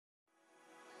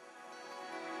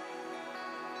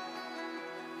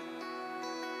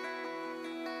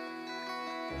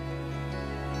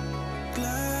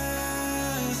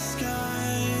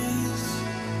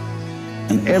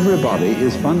And everybody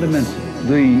is fundamentally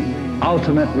the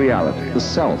ultimate reality, the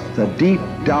self, the deep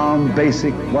down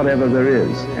basic whatever there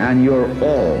is. And you're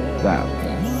all that,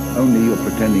 only you're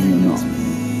pretending you're not.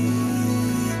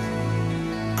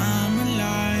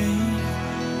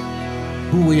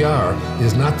 Who we are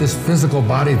is not this physical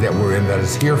body that we're in that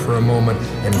is here for a moment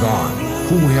and gone.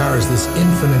 Who we are is this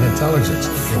infinite intelligence,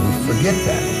 and we forget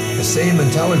that. The same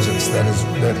intelligence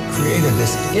that created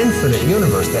this infinite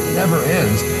universe that never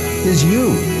ends is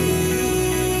you.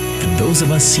 For those of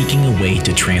us seeking a way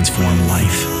to transform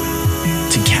life,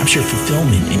 to capture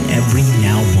fulfillment in every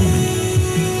now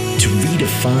moment, to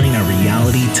redefine our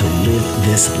reality to live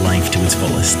this life to its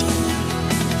fullest.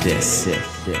 This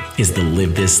is the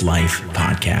Live This Life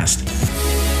podcast.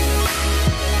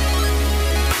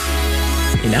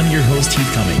 And I'm your host,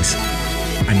 Heath Cummings.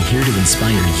 I'm here to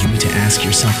inspire you to ask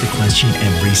yourself the question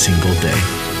every single day.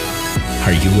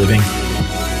 Are you living?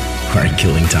 Or are you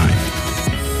killing time?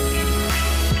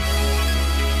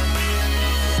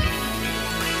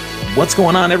 What's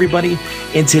going on, everybody?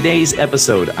 In today's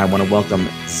episode, I want to welcome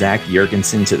Zach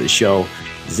Jurgensen to the show.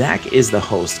 Zach is the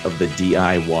host of the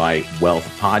DIY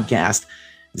Wealth podcast.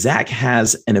 Zach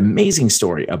has an amazing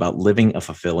story about living a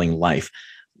fulfilling life.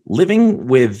 Living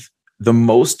with the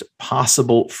most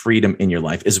possible freedom in your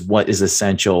life is what is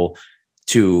essential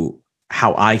to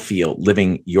how I feel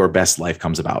living your best life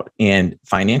comes about. And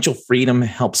financial freedom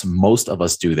helps most of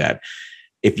us do that.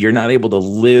 If you're not able to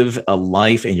live a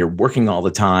life and you're working all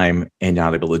the time and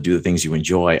not able to do the things you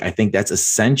enjoy, I think that's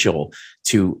essential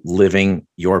to living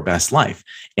your best life.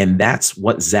 And that's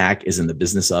what Zach is in the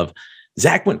business of.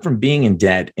 Zach went from being in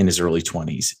debt in his early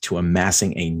 20s to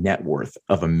amassing a net worth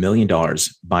of $1 million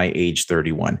by age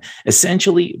 31,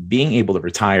 essentially being able to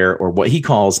retire, or what he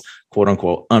calls, quote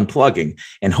unquote, unplugging,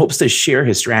 and hopes to share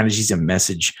his strategies and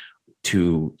message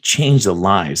to change the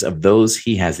lives of those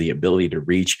he has the ability to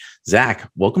reach. Zach,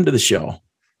 welcome to the show.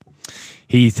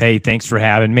 Heath, hey, thanks for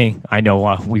having me. I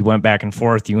know we went back and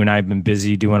forth. You and I have been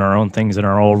busy doing our own things in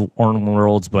our own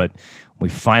worlds, but we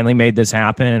finally made this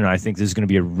happen, and I think this is going to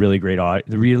be a really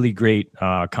great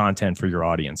content for your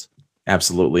audience.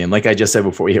 Absolutely. And like I just said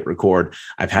before we hit record,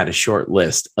 I've had a short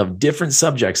list of different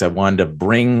subjects I wanted to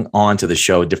bring onto the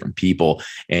show, different people,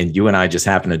 and you and I just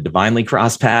happen to divinely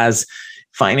cross paths.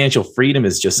 Financial freedom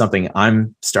is just something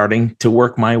I'm starting to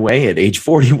work my way at age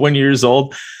 41 years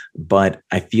old. But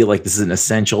I feel like this is an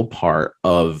essential part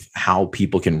of how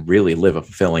people can really live a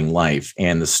fulfilling life.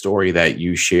 And the story that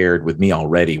you shared with me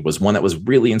already was one that was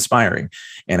really inspiring.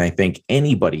 And I think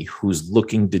anybody who's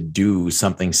looking to do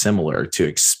something similar to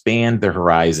expand their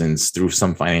horizons through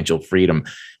some financial freedom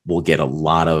will get a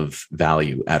lot of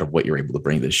value out of what you're able to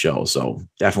bring to the show. So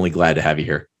definitely glad to have you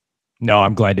here. No,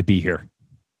 I'm glad to be here.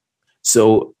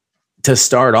 So to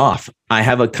start off, I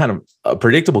have a kind of a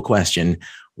predictable question.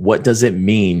 What does it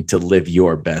mean to live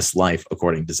your best life,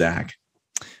 according to Zach?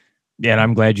 Yeah, and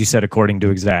I'm glad you said according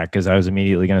to Zach, because I was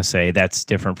immediately going to say that's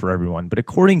different for everyone. But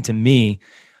according to me,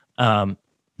 I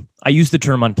use the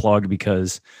term unplug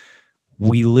because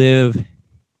we live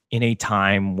in a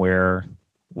time where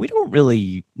we haven't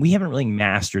really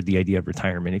mastered the idea of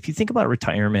retirement. If you think about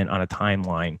retirement on a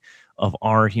timeline of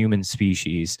our human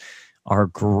species, our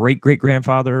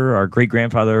great-great-grandfather, our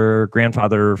great-grandfather,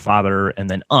 grandfather, father,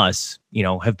 and then us,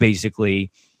 have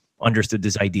basically understood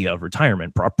this idea of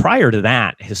retirement. Prior to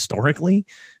that, historically,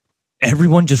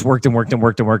 everyone just worked and worked and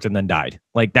worked and worked and then died.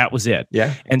 Like that was it.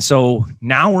 Yeah. And so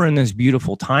now we're in this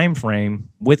beautiful time frame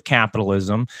with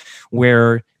capitalism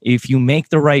where if you make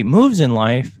the right moves in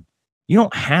life, you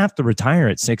don't have to retire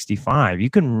at 65. You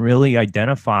can really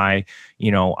identify,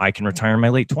 I can retire in my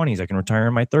late 20s. I can retire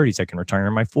in my 30s. I can retire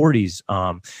in my 40s,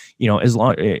 as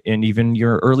long, and even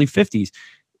your early 50s.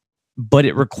 But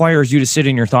it requires you to sit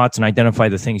in your thoughts and identify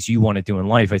the things you want to do in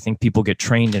life. I think people get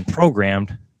trained and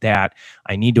programmed that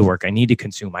I need to work, I need to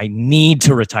consume, I need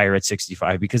to retire at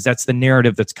 65 because that's the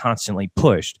narrative that's constantly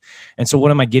pushed. And so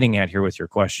what am I getting at here with your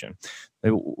question?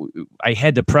 I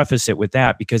had to preface it with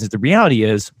that because the reality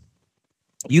is,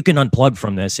 you can unplug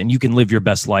from this and you can live your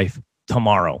best life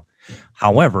tomorrow.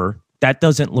 However, that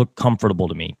doesn't look comfortable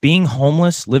to me. Being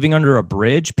homeless, living under a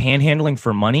bridge, panhandling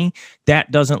for money,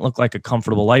 that doesn't look like a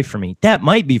comfortable life for me. That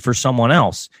might be for someone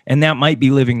else, and that might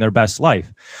be living their best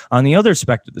life. On the other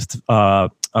side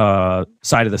of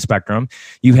the spectrum,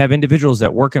 you have individuals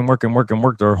that work and work and work and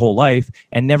work their whole life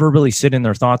and never really sit in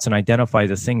their thoughts and identify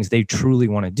the things they truly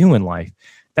want to do in life.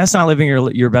 That's not living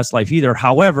your best life either.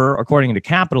 However, according to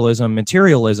capitalism,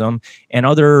 materialism, and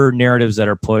other narratives that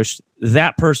are pushed,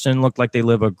 that person looked like they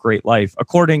live a great life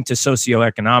according to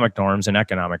socioeconomic norms and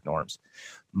economic norms.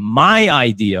 My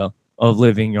idea of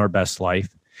living your best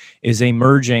life is a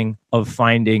merging of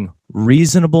finding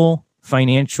reasonable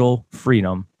financial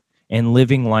freedom and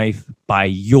living life by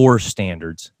your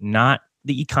standards, not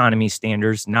the economy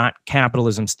standards, not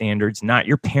capitalism standards, not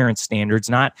your parents' standards,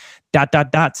 not ...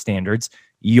 standards,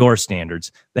 your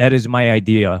standards. That is my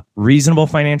idea. Reasonable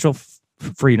financial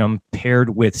freedom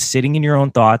paired with sitting in your own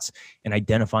thoughts and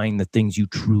identifying the things you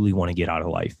truly want to get out of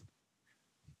life.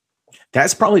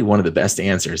 That's probably one of the best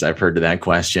answers I've heard to that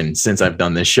question since I've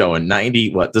done this show. And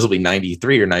this will be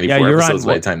 93 or 94 episodes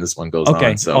by the time this one goes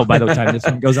on. So. By the time this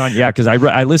one goes on. Yeah. Cause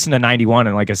I listened to 91.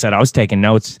 And like I said, I was taking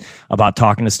notes about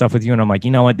talking to stuff with you. And I'm like,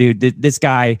 you know what, dude, this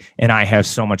guy and I have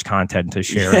so much content to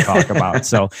share and talk about.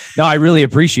 So no, I really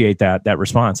appreciate that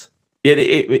response.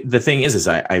 The thing is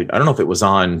I don't know if it was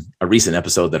on a recent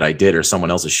episode that I did or someone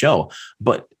else's show,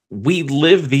 but we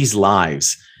live these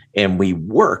lives and we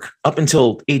work up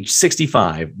until age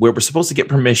 65, where we're supposed to get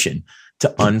permission to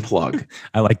unplug.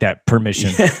 I like that,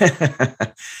 permission.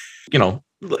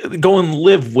 Go and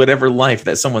live whatever life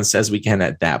that someone says we can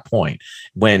at that point,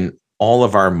 when all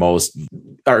of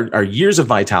our years of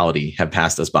vitality have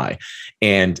passed us by.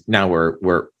 And now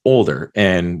we're older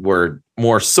and we're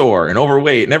more sore and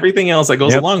overweight and everything else that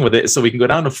goes along with it. So we can go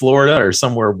down to Florida or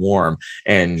somewhere warm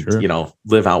and,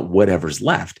 live out whatever's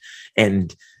left.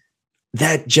 And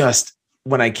that just,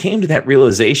 when I came to that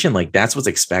realization, like that's what's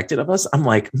expected of us, I'm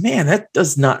like, man, that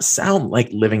does not sound like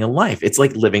living a life. It's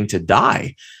like living to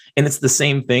die. And it's the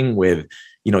same thing with,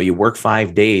 you work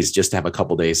 5 days just to have a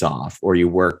couple days off, or you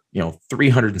work,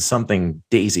 300 and something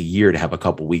days a year to have a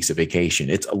couple weeks of vacation.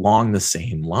 It's along the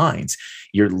same lines.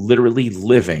 You're literally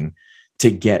living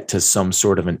to get to some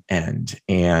sort of an end.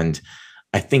 And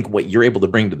I think what you're able to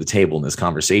bring to the table in this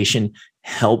conversation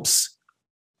helps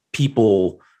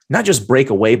people not just break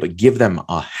away, but give them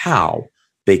a how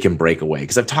they can break away.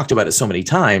 Because I've talked about it so many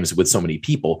times with so many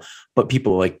people, but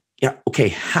people are like, yeah, okay,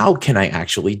 how can I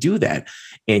actually do that?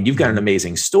 And you've got an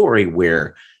amazing story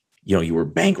where, you were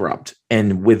bankrupt,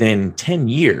 and within 10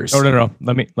 years. No.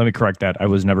 Let me correct that. I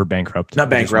was never bankrupt. Not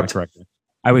bankrupt.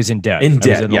 I was in debt. In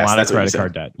debt. I was in a lot of credit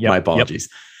card debt. Yep. My apologies.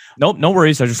 Yep. Nope, no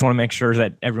worries. I just want to make sure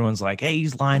that everyone's like, hey,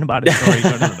 he's lying about his story.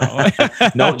 No.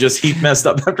 No, just he messed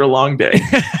up after a long day.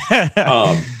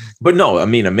 But no, I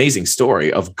mean, amazing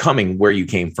story of coming where you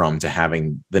came from to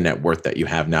having the net worth that you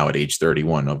have now at age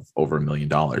 31 of over $1 million.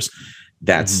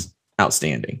 That's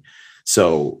outstanding.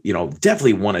 So,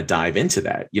 definitely want to dive into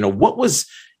that. What was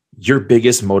your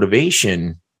biggest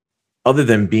motivation other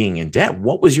than being in debt?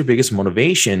 What was your biggest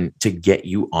motivation to get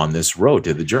you on this road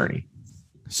to the journey?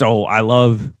 So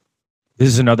this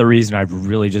is another reason I've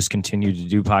really just continued to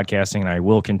do podcasting, and I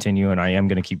will continue, and I am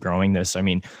going to keep growing this. I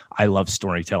mean, I love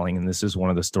storytelling, and this is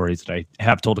one of the stories that I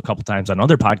have told a couple times on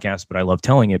other podcasts, but I love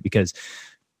telling it because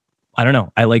I don't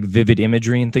know, I like vivid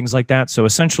imagery and things like that. So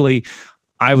essentially,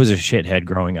 I was a shithead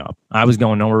growing up. I was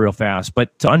going nowhere real fast,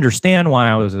 but to understand why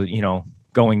I was,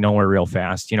 going nowhere real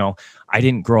fast, I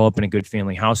didn't grow up in a good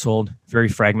family household, very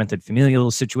fragmented familial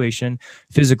situation,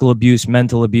 physical abuse,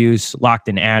 mental abuse, locked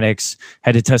in attics,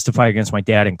 had to testify against my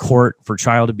dad in court for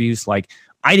child abuse. Like,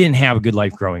 I didn't have a good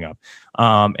life growing up.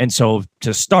 And so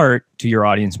to start, to your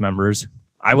audience members,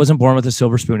 I wasn't born with a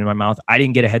silver spoon in my mouth. I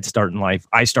didn't get a head start in life.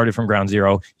 I started from ground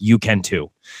zero. You can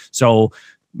too. So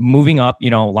moving up,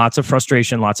 lots of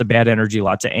frustration, lots of bad energy,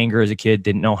 lots of anger as a kid,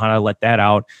 didn't know how to let that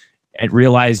out. And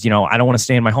realized, I don't want to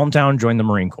stay in my hometown, join the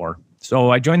Marine Corps.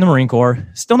 So I joined the Marine Corps,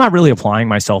 still not really applying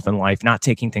myself in life, not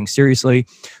taking things seriously.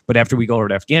 But after we go over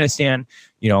to Afghanistan,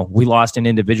 we lost an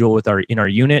individual in our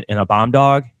unit in a bomb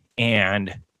dog.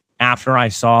 And after I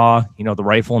saw, the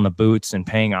rifle and the boots and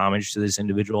paying homage to this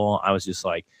individual, I was just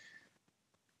like,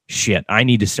 shit, I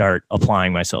need to start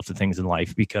applying myself to things in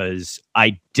life because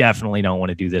I definitely don't want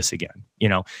to do this again.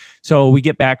 So we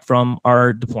get back from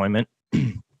our deployment.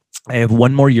 I have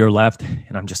one more year left,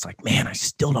 and I'm just like, man, I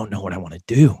still don't know what I want to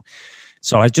do.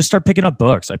 So I just start picking up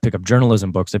books. I pick up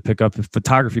journalism books. I pick up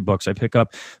photography books. I pick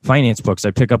up finance books.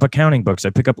 I pick up accounting books. I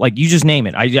pick up, you just name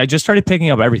it. I just started picking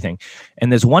up everything.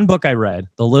 And there's one book I read,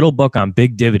 the little book on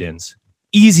big dividends,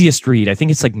 easiest read. I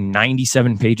think it's like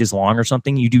 97 pages long or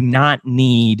something. You do not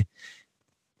need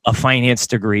a finance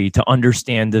degree to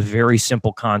understand the very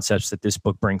simple concepts that this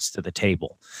book brings to the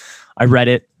table. I read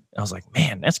it. I was like,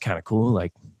 man, that's kind of cool.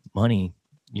 Like,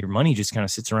 your money just kind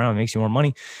of sits around and makes you more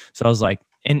money. So I was like,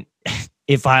 and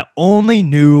if I only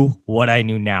knew what I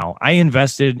knew now, I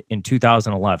invested in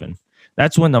 2011.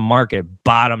 That's when the market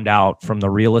bottomed out from the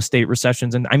real estate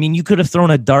recessions. And I mean, you could have thrown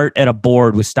a dart at a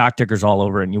board with stock tickers all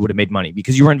over it and you would have made money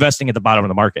because you were investing at the bottom of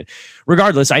the market.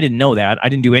 Regardless, I didn't know that. I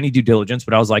didn't do any due diligence,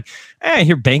 but I was like, I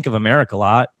hear Bank of America a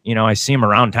lot. You know, I see them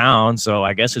around town. So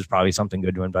I guess it's probably something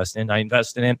good to invest in. I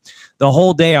invest in it. The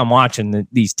whole day I'm watching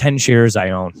these 10 shares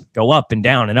I own go up and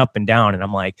down and up and down. And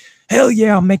I'm like, hell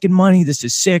yeah, I'm making money. This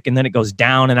is sick. And then it goes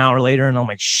down an hour later and I'm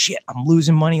like, shit, I'm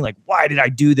losing money. Like, why did I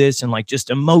do this? And like just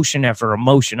emotion after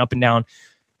emotion up and down.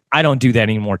 I don't do that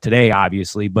anymore today,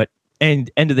 obviously. But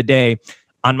end of the day,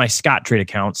 on my Scottrade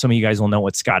account, some of you guys will know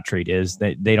what Scottrade is.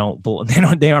 They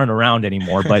aren't around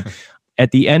anymore. But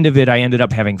at the end of it, I ended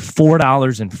up having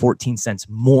 $4.14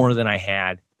 more than I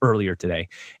had earlier today.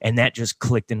 And that just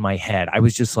clicked in my head. I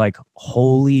was just like,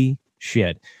 holy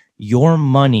shit, your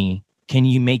money can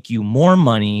you make you more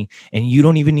money and you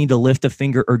don't even need to lift a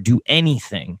finger or do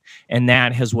anything. And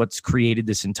that has what's created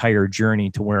this entire journey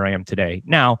to where I am today.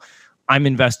 Now, I'm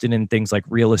invested in things like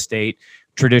real estate,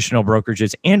 traditional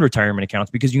brokerages, and retirement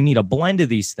accounts because you need a blend of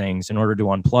these things in order to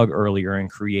unplug earlier and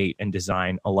create and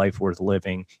design a life worth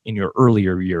living in your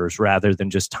earlier years rather than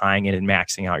just tying it and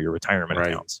maxing out your retirement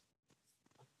accounts.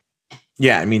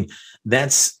 Yeah, I mean,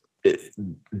 that's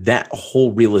that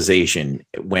whole realization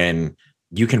when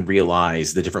you can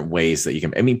realize the different ways that you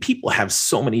can, I mean, people have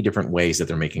so many different ways that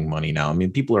they're making money now. I mean,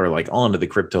 people are like all into the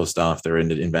crypto stuff. They're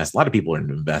into invest. A lot of people are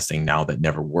into investing now that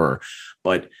never were,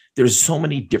 but there's so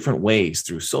many different ways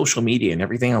through social media and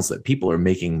everything else that people are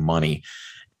making money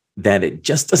that it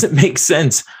just doesn't make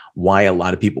sense why a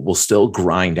lot of people will still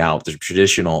grind out the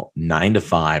traditional 9 to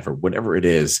 5 or whatever it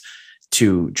is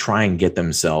to try and get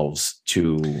themselves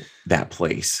to that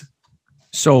place.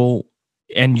 So,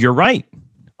 and you're right.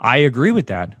 I agree with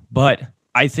that, but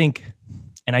I think,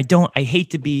 and I hate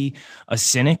to be a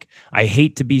cynic. I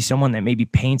hate to be someone that maybe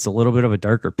paints a little bit of a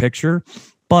darker picture,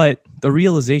 but the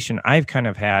realization I've kind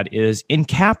of had is in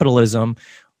capitalism,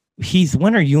 Heath,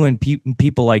 when are you and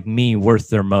people like me worth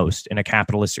their most in a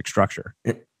capitalistic structure?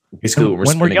 Basically, we're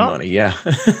spending money. Yeah.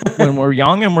 When we're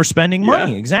young and we're spending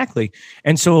money. Yeah. Exactly.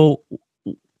 And so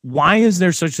why is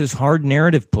there such this hard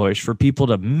narrative push for people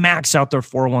to max out their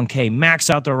 401k,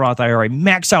 max out their Roth IRA,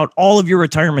 max out all of your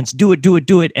retirements, do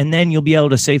it, and then you'll be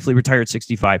able to safely retire at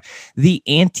 65? The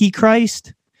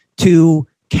antichrist to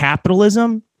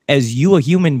capitalism as you, a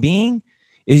human being,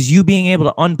 is you being able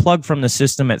to unplug from the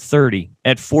system at 30,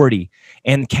 at 40,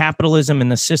 and capitalism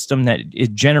and the system that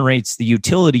it generates the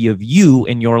utility of you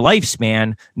in your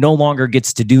lifespan no longer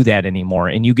gets to do that anymore.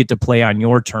 And you get to play on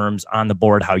your terms on the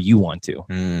board how you want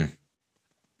to.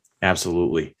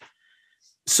 Absolutely.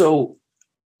 So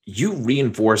you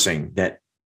reinforcing that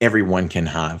everyone can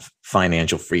have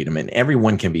financial freedom and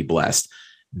everyone can be blessed.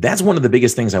 That's one of the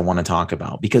biggest things I want to talk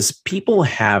about because people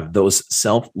have those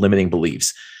self-limiting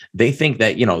beliefs. They think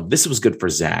that, this was good for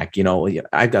Zach.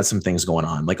 I've got some things going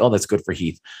on like, oh, that's good for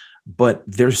Heath. But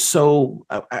they're so,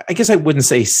 I guess I wouldn't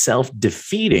say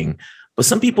self-defeating, but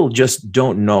some people just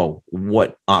don't know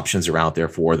what options are out there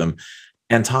for them.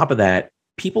 And on top of that,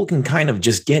 people can kind of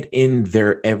just get in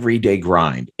their everyday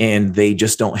grind and they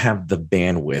just don't have the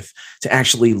bandwidth to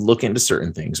actually look into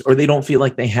certain things, or they don't feel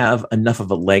like they have enough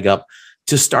of a leg up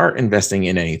to start investing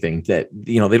in anything that,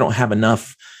 they don't have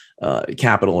enough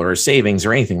capital or savings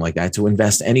or anything like that to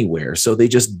invest anywhere. So they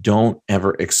just don't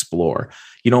ever explore.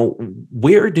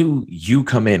 Where do you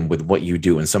come in with what you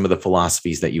do and some of the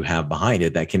philosophies that you have behind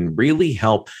it that can really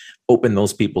help open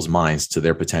those people's minds to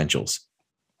their potentials?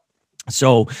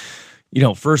 So,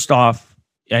 first off,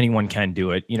 anyone can do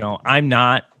it. I'm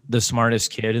not the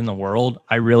smartest kid in the world.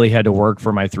 I really had to work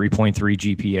for my 3.3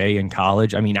 GPA in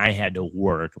college. I mean, I had to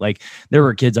work. Like there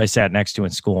were kids I sat next to in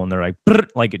school and they're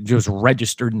like it just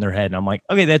registered in their head. And I'm like,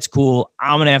 okay, that's cool.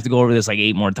 I'm going to have to go over this like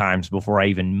 8 more times before I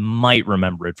even might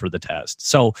remember it for the test.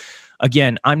 So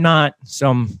again, I'm not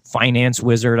some finance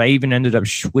wizard. I even ended up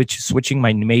switching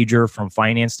my major from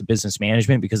finance to business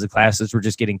management because the classes were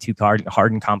just getting too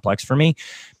hard and complex for me.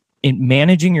 In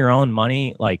managing your own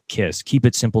money, like keep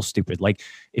it simple, stupid. Like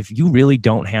if you really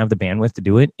don't have the bandwidth to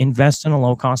do it, invest in a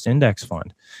low cost index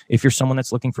fund. If you're someone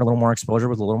that's looking for a little more exposure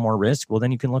with a little more risk, well,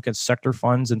 then you can look at sector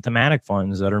funds and thematic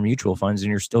funds that are mutual funds,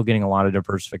 and you're still getting a lot of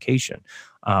diversification.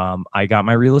 I got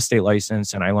my real estate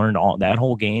license and I learned all that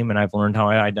whole game, and I've learned how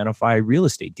I identify real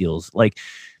estate deals. Like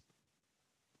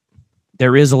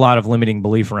there is a lot of limiting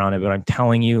belief around it, but I'm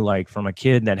telling you, like from a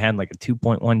kid that had like a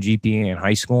 2.1 GPA in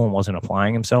high school and wasn't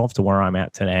applying himself to where I'm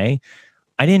at today,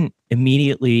 I didn't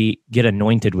immediately get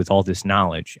anointed with all this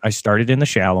knowledge. I started in the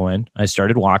shallow end. I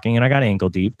started walking and I got ankle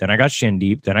deep, then I got shin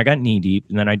deep, then I got knee deep,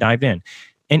 and then I dived in.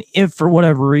 And if for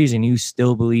whatever reason you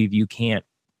still believe you can't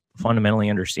fundamentally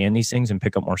understand these things and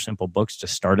pick up more simple books to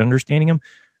start understanding them.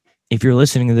 If you're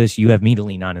listening to this, you have me to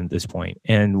lean on at this point.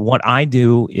 And what I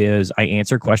do is I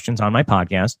answer questions on my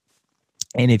podcast.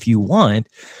 And if you want,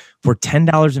 for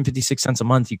 $10.56 a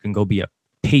month, you can go be a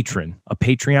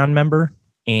Patreon member.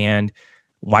 And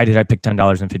why did I pick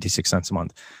 $10.56 a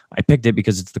month? I picked it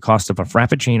because it's the cost of a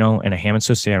Frappuccino and a ham and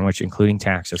Swiss sandwich, including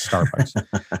tax at Starbucks.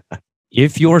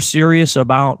 If you're serious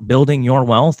about building your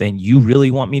wealth and you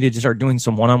really want me to start doing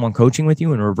some one-on-one coaching with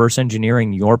you and reverse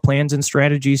engineering your plans and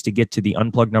strategies to get to the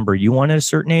unplugged number you want at a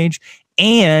certain age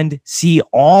and see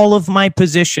all of my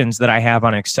positions that I have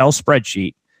on Excel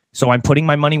spreadsheet, so I'm putting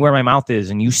my money where my mouth is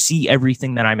and you see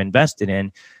everything that I'm invested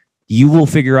in, you will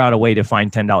figure out a way to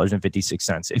find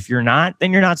 $10.56. If you're not,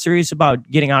 then you're not serious about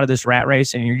getting out of this rat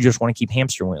race and you just want to keep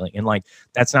hamster wheeling. And like,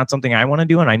 that's not something I want to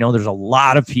do. And I know there's a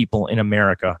lot of people in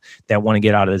America that want to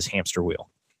get out of this hamster wheel.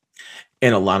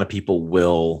 And a lot of people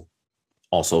will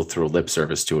also throw lip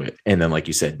service to it. And then, like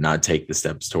you said, not take the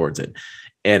steps towards it.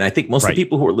 And I think most of the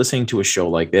people who are listening to a show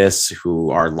like this,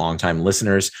 who are longtime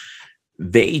listeners,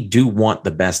 they do want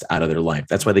the best out of their life.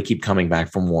 That's why they keep coming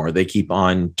back for more. They keep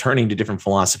on turning to different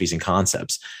philosophies and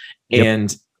concepts. Yep.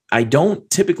 And I don't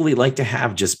typically like to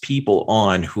have just people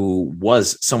on who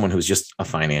was someone who's just a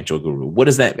financial guru. What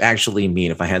does that actually mean?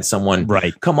 If I had someone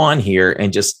come on here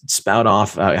and just spout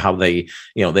off how they,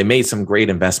 they made some great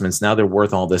investments. Now they're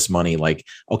worth all this money. Like,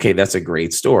 okay, that's a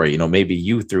great story. Maybe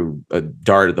you threw a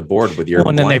dart at the board with your. Well,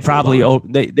 and then they probably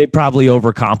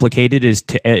overcomplicate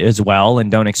it as well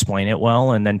and don't explain it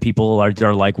well. And then people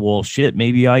are like, well, shit,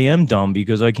 maybe I am dumb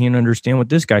because I can't understand what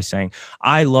this guy's saying.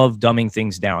 I love dumbing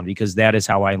things down because that is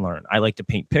how I learn. I like to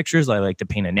paint pictures. I like to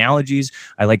paint analogies.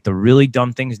 I like to really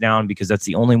dumb things down because that's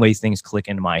the only way things click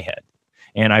into my head.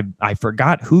 And I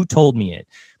forgot who told me it,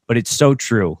 but it's so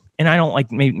true. And I don't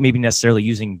like maybe necessarily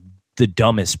using the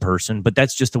dumbest person, but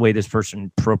that's just the way this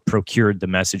person procured the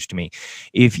message to me.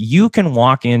 If you can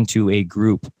walk into a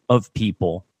group of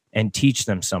people and teach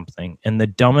them something, and the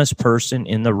dumbest person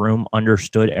in the room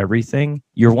understood everything,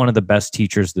 you're one of the best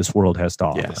teachers this world has to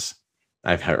offer. Yes.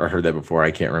 I've heard that before.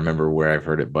 I can't remember where I've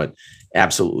heard it, but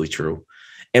absolutely true.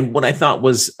 And what I thought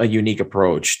was a unique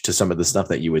approach to some of the stuff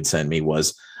that you would send me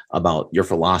was about your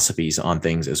philosophies on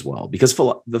things as well, because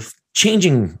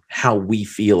changing how we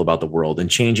feel about the world and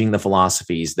changing the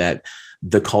philosophies that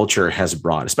the culture has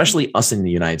brought, especially us in the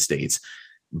United States,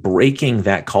 breaking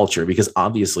that culture, because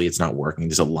obviously it's not working.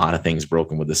 There's a lot of things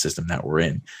broken with the system that we're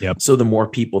in. Yep. So the more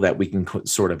people that we can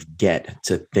sort of get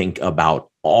to think about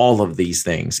all of these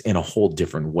things in a whole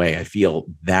different way, I feel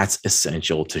that's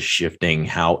essential to shifting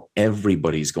how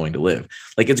everybody's going to live.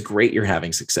 Like, it's great you're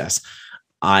having success.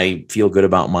 I feel good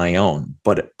about my own,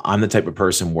 but I'm the type of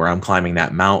person where I'm climbing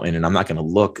that mountain and I'm not going to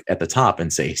look at the top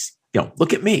and say,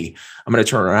 look at me. I'm going to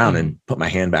turn around and put my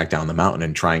hand back down the mountain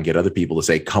and try and get other people to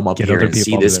say, come up here and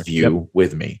see this view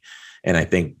with me. And I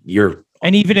think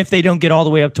and even if they don't get all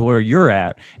the way up to where you're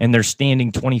at and they're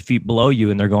standing 20 feet below you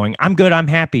and they're going, I'm good, I'm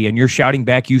happy. And you're shouting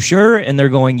back, you sure? And they're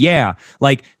going, yeah,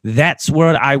 like that's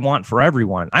what I want for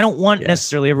everyone. I don't want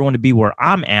necessarily everyone to be where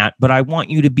I'm at, but I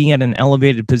want you to be at an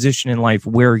elevated position in life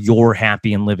where you're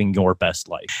happy and living your best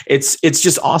life. It's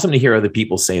just awesome to hear other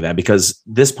people say that, because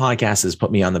this podcast has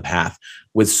put me on the path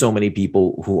with so many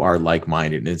people who are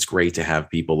like-minded. And it's great to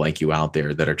have people like you out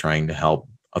there that are trying to help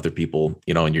other people,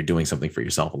 and you're doing something for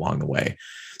yourself along the way.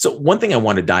 So one thing I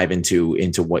want to dive into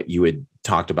what you had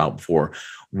talked about before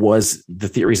was the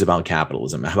theories about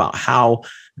capitalism, about how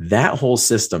that whole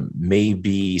system may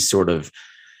be sort of,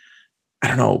 I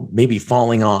don't know, maybe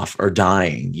falling off or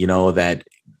dying, that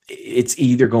it's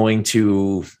either going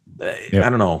to, I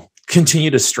don't know, continue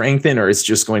to strengthen, or it's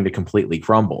just going to completely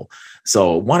crumble.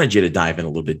 So I wanted you to dive in a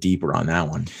little bit deeper on that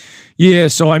one. Yeah.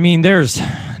 So, I mean, there's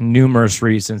numerous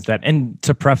reasons and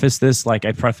to preface this, like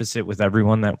I preface it with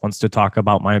everyone that wants to talk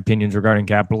about my opinions regarding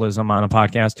capitalism on a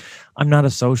podcast, I'm not a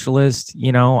socialist.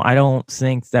 I don't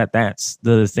think that that's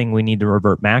the thing we need to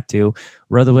revert back to.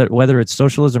 Whether it's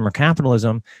socialism or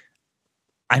capitalism,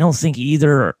 I don't think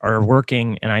either are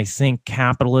working. And I think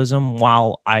capitalism,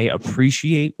 while I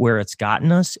appreciate where it's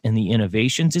gotten us and the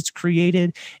innovations it's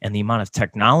created and the amount of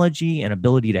technology and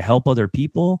ability to help other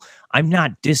people, I'm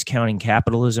not discounting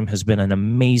capitalism has been an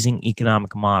amazing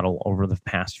economic model over the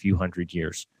past few hundred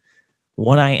years.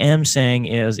 What I am saying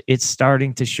is it's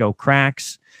starting to show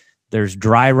cracks. There's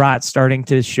dry rot starting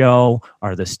to show.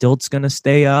 Are the stilts going to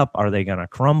stay up? Are they going to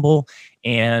crumble?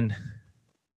 And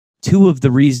two of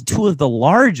the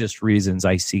largest reasons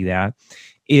I see that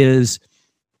is,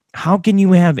 how can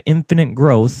you have infinite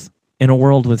growth in a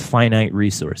world with finite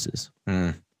resources?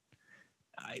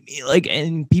 like,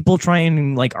 and people try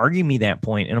and like argue me that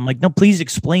point, and I'm like, no, please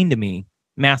explain to me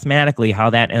mathematically how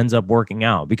that ends up working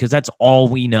out, because that's all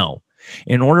we know.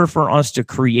 In order for us to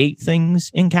create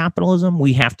things in capitalism,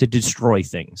 we have to destroy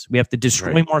things. We have to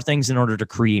destroy more things in order to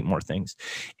create more things.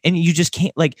 And you just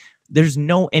can't, like, there's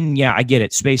no, and yeah, I get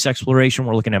it. Space exploration,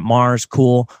 we're looking at Mars,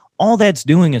 cool. All that's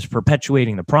doing is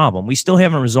perpetuating the problem. We still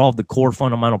haven't resolved the core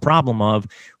fundamental problem of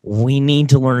we need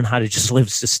to learn how to just live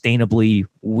sustainably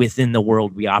within the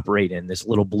world we operate in, this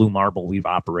little blue marble we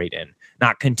operate in,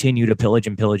 not continue to pillage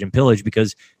and pillage and pillage,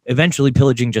 because eventually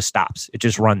pillaging just stops. It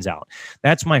just runs out.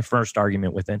 That's my first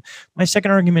argument with it. My second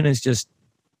argument is just,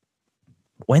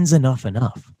 when's enough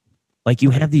enough? Like,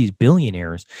 you have these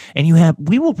billionaires, and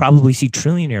we will probably see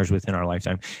trillionaires within our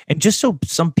lifetime. And just so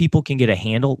some people can get a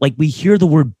handle, like, we hear the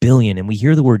word billion and we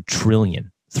hear the word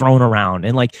trillion thrown around,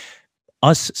 and like,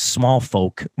 us small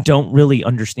folk don't really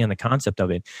understand the concept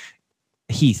of it.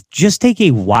 Heath, just take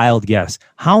a wild guess.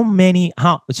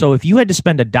 So if you had to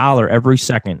spend $1 every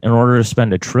second in order to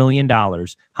spend $1 trillion,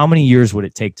 how many years would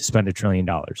it take to spend $1 trillion?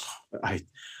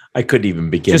 I couldn't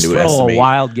even begin just to throw estimate. A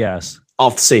wild guess.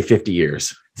 I'll say 50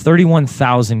 years.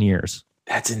 31,000 years.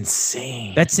 That's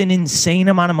insane. That's an insane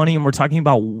amount of money. And we're talking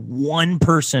about one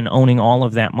person owning all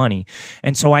of that money.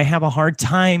 And so I have a hard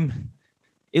time.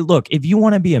 Look, if you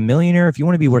want to be a millionaire, if you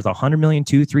want to be worth 100 million,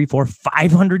 2, 3, 4,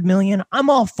 500 million, I'm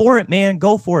all for it, man.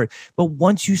 Go for it. But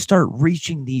once you start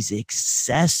reaching these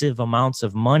excessive amounts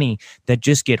of money that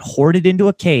just get hoarded into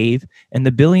a cave, and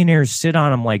the billionaires sit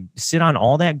on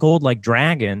all that gold like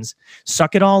dragons,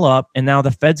 suck it all up, and now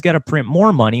the Fed's got to print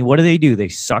more money. What do? They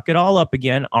suck it all up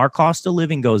again. Our cost of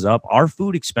living goes up. Our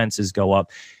food expenses go up.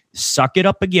 Suck it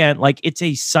up again. Like, it's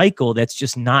a cycle that's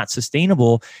just not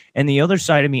sustainable. And the other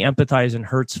side of me empathizes and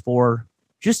hurts for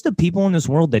just the people in this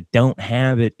world that don't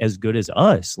have it as good as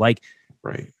us. Like,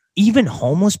 even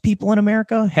homeless people in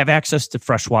America have access to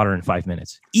fresh water in 5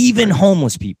 minutes. Even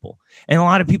homeless people. And a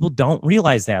lot of people don't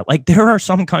realize that. Like, there are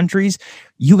some countries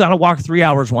you got to walk 3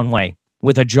 hours one way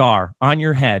with a jar on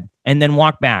your head and then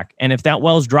walk back. And if that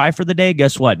well's dry for the day,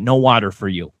 guess what? No water for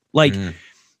you. Like,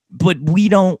 but we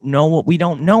don't know what we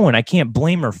don't know. And I can't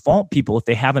blame or fault people if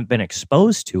they haven't been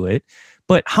exposed to it.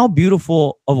 But how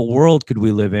beautiful of a world could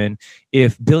we live in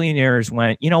if billionaires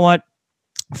went, you know what?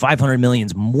 500 million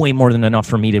is way more than enough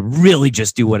for me to really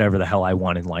just do whatever the hell I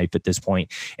want in life at this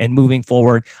point. And moving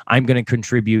forward, I'm going to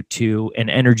contribute to an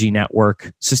energy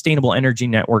network, sustainable energy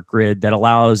network grid that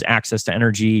allows access to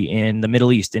energy in the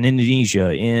Middle East, in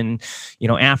Indonesia, in,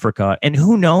 Africa. And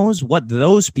who knows what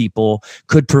those people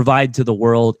could provide to the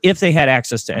world if they had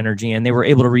access to energy and they were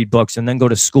able to read books and then go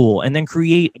to school and then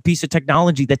create a piece of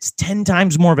technology that's 10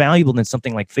 times more valuable than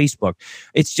something like Facebook.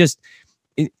 It's just,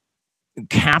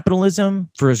 capitalism,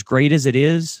 for as great as it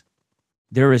is,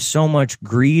 there is so much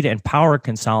greed and power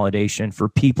consolidation for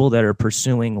people that are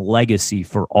pursuing legacy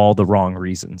for all the wrong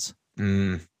reasons.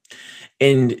 And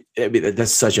I mean,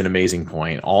 that's such an amazing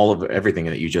point. All of everything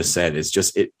that you just said is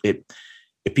just it.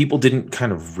 If people didn't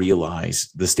kind of realize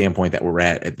the standpoint that we're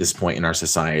at this point in our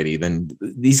society, then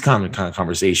these kind of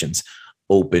conversations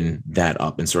open that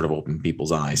up and sort of open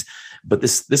people's eyes. But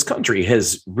this country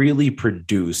has really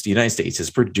produced, the United States has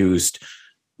produced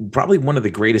probably one of the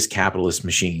greatest capitalist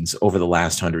machines over the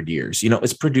last 100 years.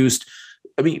 It's produced,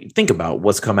 I mean, think about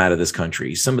what's come out of this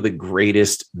country. Some of the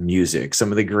greatest music,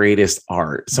 some of the greatest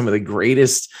art, some of the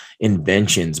greatest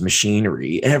inventions,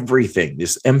 machinery, everything,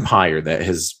 this empire that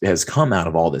has come out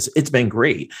of all this. It's been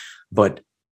great. But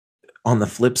on the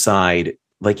flip side,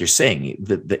 like you're saying,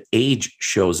 the age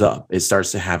shows up. It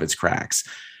starts to have its cracks.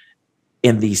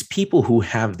 And these people who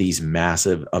have these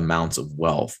massive amounts of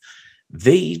wealth,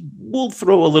 they will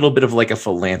throw a little bit of like a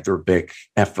philanthropic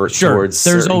effort towards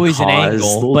there's always cause. An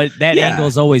angle, but that angle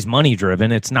is always money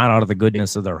driven. It's not out of the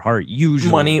goodness of their heart,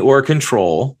 usually. Money or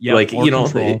control.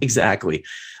 Control. Exactly.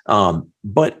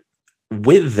 But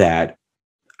with that,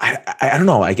 I don't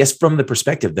know, I guess from the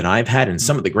perspective that I've had in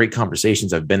some of the great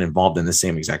conversations I've been involved in the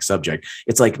same exact subject,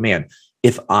 it's like, man,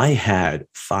 if I had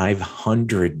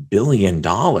 $500 billion,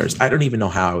 I don't even know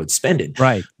how I would spend it.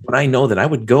 Right. But I know that I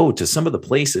would go to some of the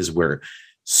places where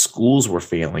schools were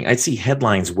failing. I'd see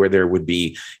headlines where there would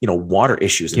be, water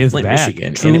issues in Flint,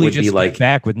 Michigan. Truly, and it would just be like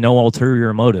back with no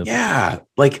ulterior motive. Yeah.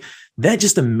 Like, that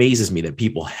just amazes me that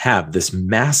people have this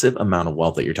massive amount of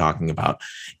wealth that you're talking about,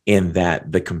 and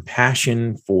that the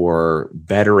compassion for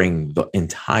bettering the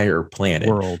entire planet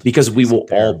World, because we will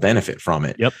all benefit from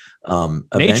it. Yep.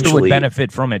 Nature would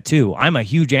benefit from it too. I'm a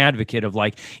huge advocate of,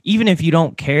 like, even if you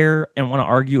don't care and want to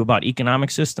argue about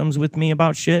economic systems with me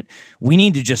about shit, we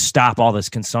need to just stop all this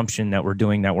consumption that we're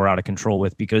doing that we're out of control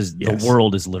with, because the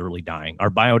world is literally dying. Our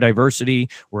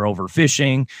biodiversity, we're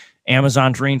overfishing.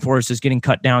 Amazon rainforest is getting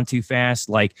cut down too fast.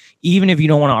 Like, even if you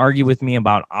don't want to argue with me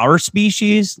about our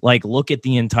species, like, look at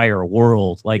the entire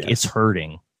world. Like, it's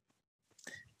hurting.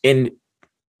 And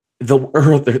the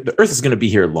Earth is going to be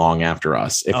here long after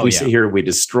us. If we sit here, we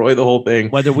destroy the whole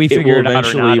thing. Whether we figure it out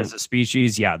or not as a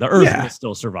species, the Earth will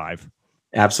still survive.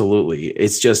 Absolutely.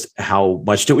 It's just, how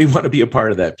much do we want to be a part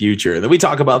of that future? And then we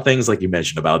talk about things like you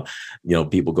mentioned about,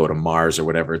 people go to Mars or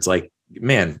whatever. It's like,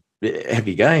 man, have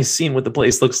you guys seen what the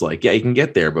place looks like? Yeah, you can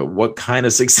get there, but what kind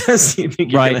of success do you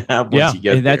think you're going to have once you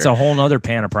get there? That's a whole nother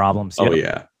pan of problems. Oh,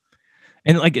 yeah.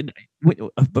 And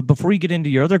but before you get into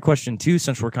your other question too,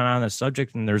 since we're kind of on this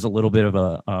subject and there's a little bit of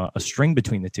a string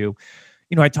between the two,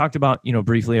 I talked about,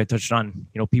 briefly, I touched on,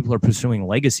 people are pursuing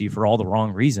legacy for all the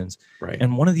wrong reasons. Right.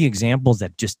 And one of the examples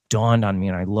that just dawned on me,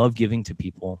 and I love giving to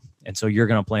people, and so you're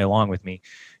going to play along with me.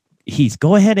 Heath,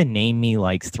 go ahead and name me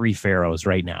like 3 pharaohs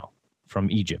right now from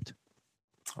Egypt.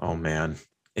 Oh man,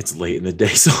 it's late in the day,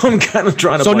 so I'm kind of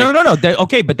trying to. So no.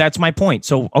 Okay, but that's my point.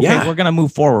 So we're gonna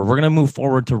move forward. We're gonna move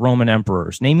forward to Roman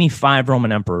emperors. Name me 5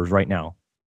 Roman emperors right now.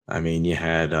 I mean, you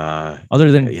had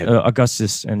other than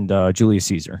Augustus and Julius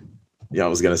Caesar. Yeah, I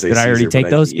was gonna say. Did Caesar, I already take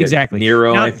those? Exactly.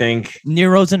 Nero, now, I think.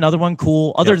 Nero's another one.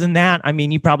 Cool. Other than that, I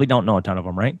mean, you probably don't know a ton of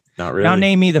them, right? Not really. Now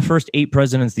name me the first 8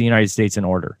 presidents of the United States in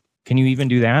order. Can you even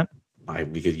do that?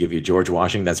 We could give you George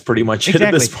Washington. That's pretty much it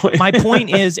at this point. My point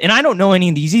is, and I don't know any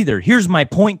of these either. Here's my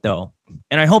point, though,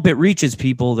 and I hope it reaches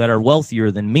people that are wealthier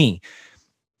than me.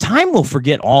 Time will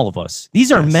forget all of us.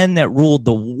 These are men that ruled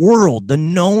the world, the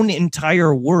known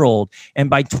entire world. And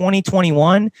by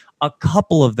 2021, a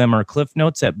couple of them are Cliff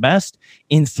Notes at best.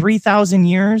 In 3,000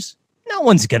 years, no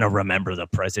one's going to remember the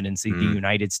presidency of the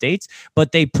United States,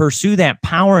 but they pursue that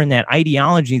power and that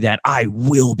ideology that I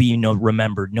will be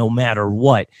remembered no matter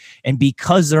what. And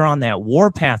because they're on that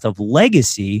warpath of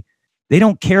legacy, they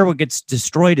don't care what gets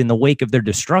destroyed in the wake of their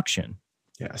destruction.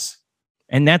 Yes.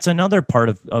 And that's another part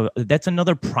of that's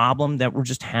another problem that we're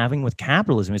just having with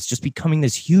capitalism. It's just becoming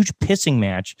this huge pissing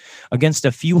match against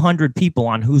a few hundred people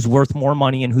on who's worth more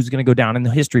money and who's going to go down in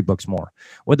the history books more.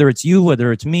 Whether it's you,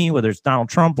 whether it's me, whether it's Donald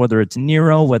Trump, whether it's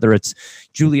Nero, whether it's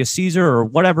Julius Caesar or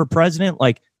whatever president,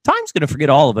 like, time's going to forget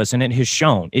all of us. And it has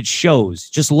shown. It shows.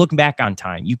 Just look back on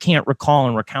time. You can't recall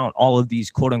and recount all of these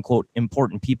quote unquote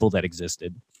important people that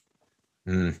existed.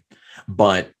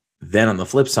 But then on the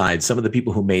flip side, some of the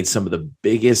people who made some of the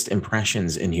biggest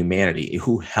impressions in humanity,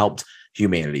 who helped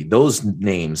humanity, those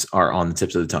names are on the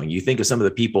tips of the tongue. You think of some of the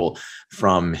people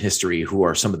from history who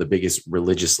are some of the biggest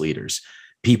religious leaders.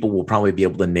 People will probably be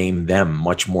able to name them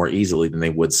much more easily than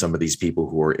they would some of these people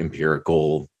who are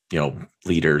empirical,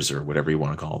 leaders or whatever you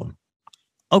want to call them.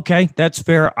 Okay, that's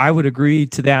fair. I would agree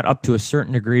to that up to a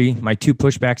certain degree. My 2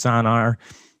 pushbacks on are,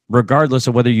 regardless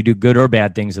of whether you do good or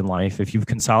bad things in life, if you've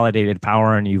consolidated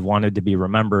power and you've wanted to be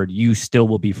remembered, you still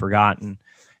will be forgotten.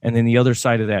 And then the other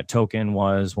side of that token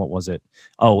was, what was it?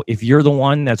 Oh, if you're the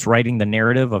one that's writing the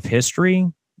narrative of history,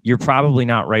 you're probably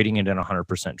not writing it in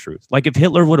 100% truth. Like, if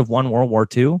Hitler would have won World War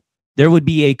II, there would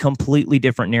be a completely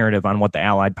different narrative on what the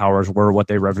Allied powers were, what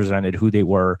they represented, who they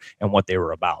were, and what they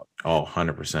were about. Oh,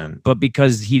 100%. But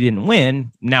because he didn't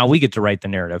win, now we get to write the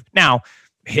narrative. Now,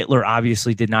 Hitler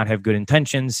obviously did not have good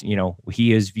intentions.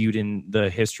 He is viewed in the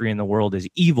history in the world as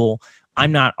evil.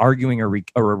 I'm not arguing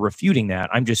or refuting that.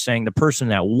 I'm just saying the person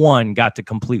that won got to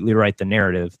completely write the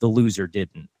narrative. The loser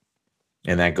didn't.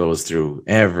 And that goes through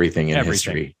everything in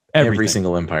history. Every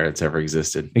single empire that's ever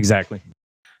existed. Exactly.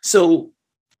 So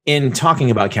in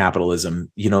talking about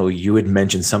capitalism, you had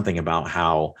mentioned something about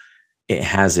how it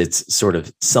has its sort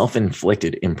of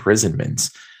self-inflicted imprisonments.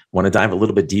 Want to dive a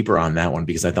little bit deeper on that one,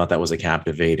 because I thought that was a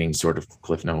captivating sort of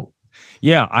cliff note.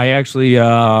 Yeah, I actually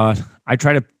I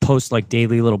try to post like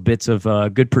daily little bits of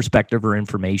good perspective or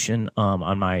information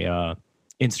on my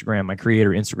Instagram, my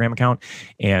creator Instagram account.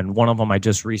 And one of them I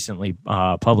just recently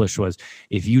published was,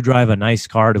 if you drive a nice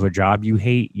car to a job you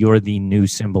hate, you're the new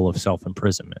symbol of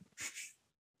self-imprisonment.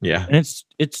 Yeah. And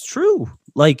it's true.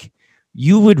 Like,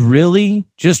 you would really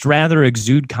just rather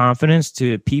exude confidence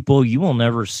to people you will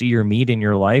never see or meet in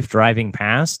your life driving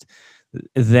past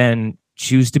than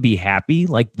choose to be happy.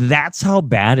 Like, that's how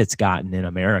bad it's gotten in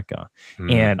America.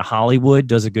 And Hollywood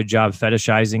does a good job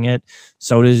fetishizing it.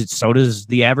 So does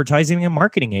the advertising and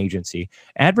marketing agency.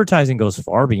 Advertising goes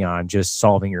far beyond just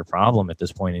solving your problem at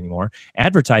this point anymore.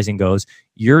 Advertising goes,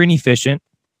 you're inefficient.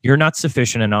 You're not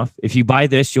sufficient enough. If you buy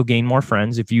this, you'll gain more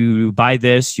friends. If you buy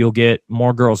this, you'll get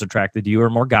more girls attracted to you or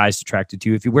more guys attracted to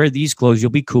you. If you wear these clothes, you'll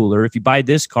be cooler. If you buy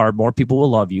this car, more people will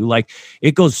love you. Like,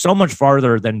 it goes so much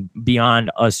farther than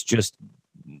beyond us just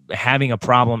having a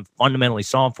problem fundamentally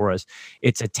solved for us.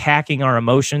 It's attacking our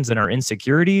emotions and our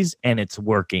insecurities, and it's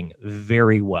working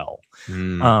very well.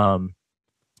 And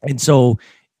so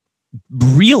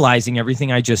realizing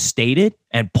everything I just stated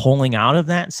and pulling out of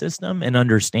that system and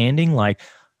understanding, like,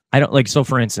 I don't like, so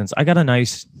for instance, I got a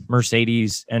nice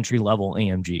Mercedes entry-level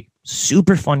AMG,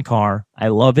 super fun car. I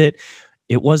love it.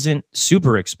 It wasn't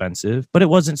super expensive, but it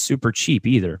wasn't super cheap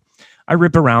either. I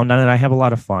rip around on it. I have a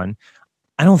lot of fun.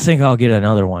 I don't think I'll get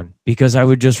another one because I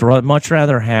would just much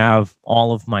rather have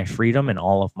all of my freedom and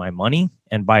all of my money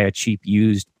and buy a cheap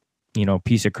used,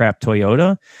 piece of crap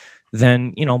Toyota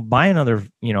than, buy another,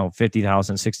 $50,000,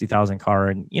 $60,000 car.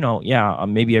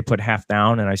 And, maybe I put half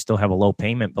down and I still have a low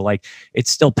payment, but like, it's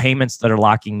still payments that are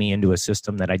locking me into a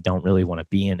system that I don't really want to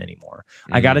be in anymore.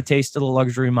 I got a taste of the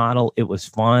luxury model. It was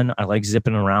fun. I like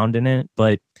zipping around in it,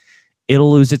 but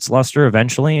it'll lose its luster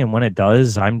eventually. And when it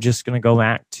does, I'm just going to go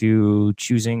back to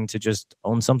choosing to just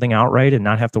own something outright and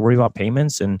not have to worry about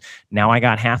payments. And now I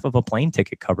got half of a plane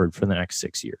ticket covered for the next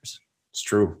 6 years. It's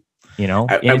true.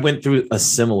 I went through a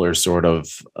similar sort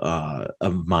of a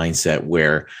mindset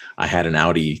where I had an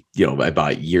Audi, I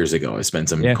bought years ago. I spent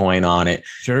some coin on it,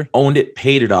 owned it,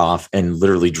 paid it off, and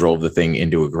literally drove the thing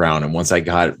into a ground. And once I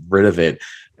got rid of it,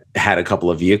 had a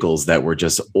couple of vehicles that were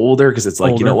just older because it's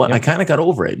like, you know what, I kind of got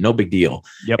over it. No big deal.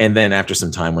 And then after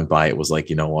some time went by, it was like,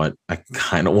 you know what, I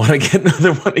kind of want to get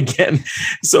another one again.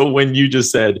 So when you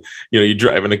just said, you're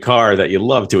driving a car that you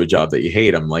love to a job that you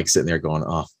hate, I'm like sitting there going,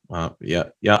 oh, yeah,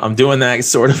 I'm doing that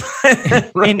sort of.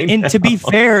 And to be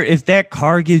fair, if that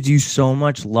car gives you so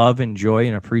much love and joy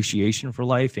and appreciation for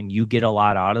life, and you get a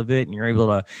lot out of it, and you're able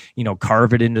to,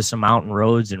 carve it into some mountain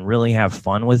roads and really have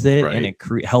fun with it, and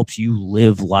it helps you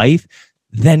live life,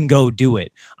 then go do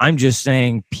it. I'm just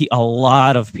saying, a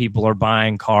lot of people are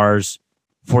buying cars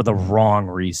for the wrong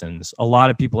reasons. A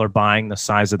lot of people are buying the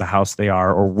size of the house they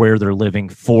are or where they're living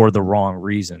for the wrong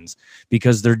reasons,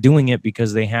 because they're doing it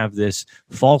because they have this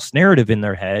false narrative in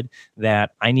their head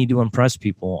that I need to impress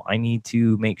people. I need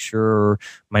to make sure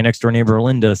my next door neighbor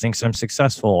Linda thinks I'm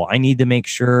successful. I need to make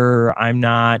sure I'm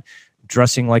not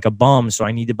dressing like a bum, so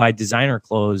I need to buy designer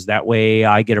clothes. That way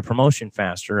I get a promotion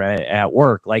faster at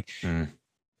work. Like,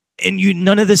 and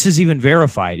none of this is even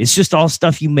verified. It's just all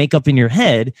stuff you make up in your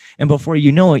head. And before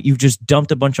you know it, you've just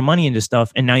dumped a bunch of money into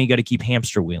stuff. And now you got to keep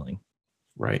hamster wheeling.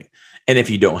 Right. And if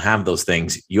you don't have those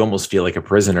things, you almost feel like a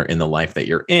prisoner in the life that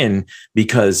you're in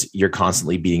because you're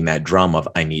constantly beating that drum of,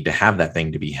 I need to have that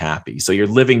thing to be happy. So you're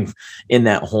living in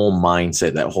that whole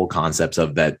mindset, that whole concept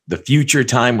of that the future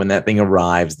time when that thing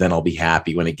arrives, then I'll be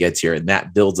happy when it gets here. And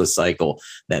that builds a cycle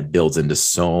that builds into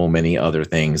so many other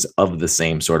things of the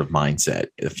same sort of mindset.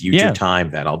 The future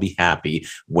time that I'll be happy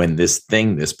when this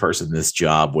thing, this person, this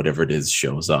job, whatever it is,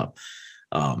 shows up.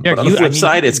 But on the flip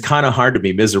side, it's kind of hard to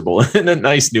be miserable in a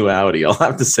nice new Audi. I'll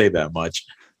have to say that much.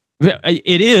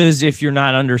 It is if you're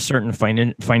not under certain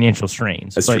financial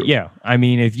strains. That's but true. Yeah, I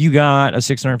mean, if you got a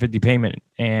 $650 payment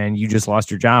and you just lost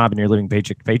your job and you're living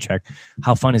paycheck to paycheck,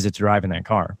 how fun is it to drive in that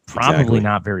car? Probably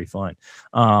not very fun.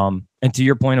 And to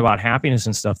your point about happiness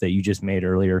and stuff that you just made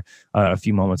earlier, a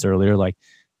few moments earlier, like,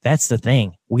 that's the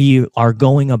thing. We are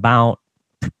going about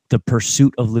the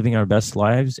pursuit of living our best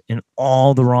lives in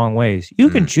all the wrong ways. You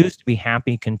can choose to be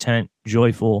happy, content,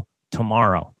 joyful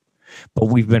tomorrow, but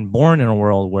we've been born in a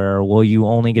world where, well, you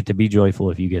only get to be joyful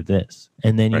if you get this,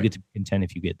 and then you get to be content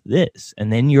if you get this,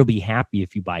 and then you'll be happy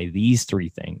if you buy these three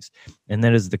things. And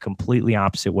that is the completely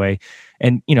opposite way.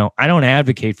 And, I don't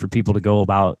advocate for people to go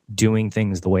about doing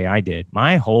things the way I did.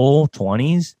 My whole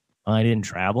 20s, I didn't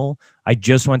travel. I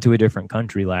just went to a different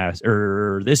country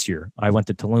this year. I went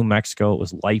to Tulum, Mexico. It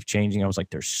was life-changing. I was like,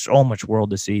 there's so much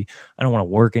world to see. I don't want to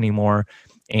work anymore.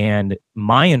 And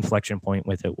my inflection point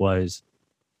with it was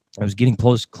I was getting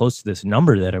close to this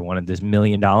number that I wanted, this $1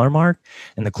 million mark.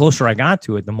 And the closer I got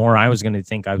to it, the more I was going to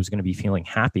think I was going to be feeling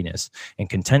happiness and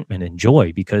contentment and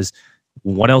joy, because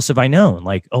what else have I known?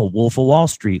 Like, oh, Wolf of Wall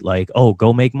Street, like, oh,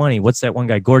 go make money. What's that one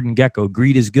guy? Gordon Gekko,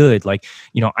 greed is good. Like,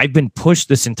 I've been pushed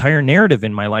this entire narrative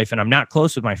in my life, and I'm not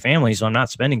close with my family, so I'm not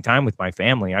spending time with my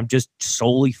family. I'm just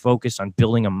solely focused on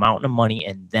building a mountain of money,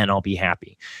 and then I'll be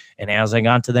happy. And as I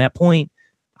got to that point,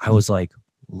 I was like,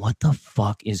 what the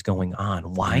fuck is going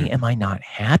on? Why am I not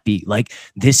happy? Like,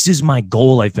 this is my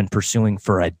goal I've been pursuing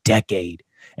for a decade,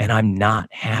 and I'm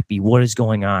not happy. What is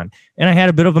going on? And I had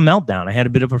a bit of a meltdown. I had a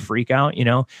bit of a freak out.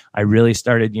 I really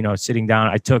started, sitting down.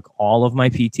 I took all of my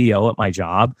PTO at my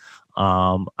job.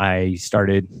 I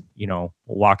started,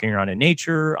 walking around in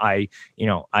nature. I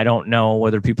don't know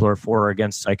whether people are for or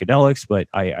against psychedelics, but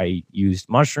I used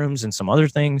mushrooms and some other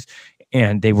things,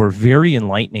 and they were very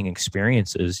enlightening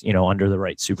experiences, under the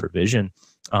right supervision,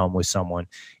 with someone.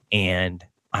 And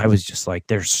I was just like,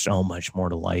 there's so much more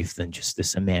to life than just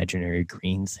this imaginary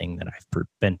green thing that I've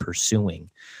been pursuing.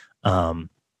 And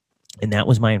that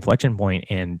was my inflection point.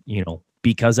 And,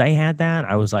 because I had that,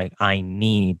 I was like, I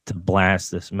need to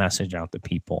blast this message out to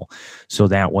people. So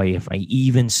that way, if I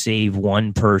even save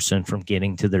one person from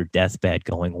getting to their deathbed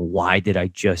going, why did I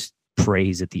just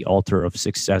praise at the altar of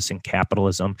success and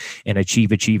capitalism and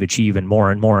achieve and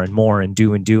more and more and more and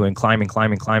do and climb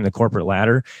the corporate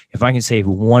ladder? If I can save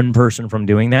one person from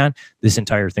doing that, this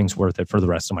entire thing's worth it for the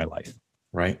rest of my life.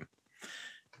 Right.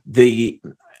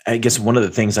 I guess one of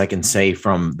the things I can say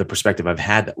from the perspective I've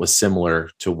had that was similar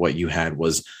to what you had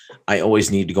was I always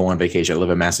need to go on vacation. I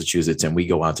live in Massachusetts, and we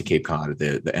go out to Cape Cod at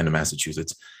the end of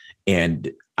Massachusetts.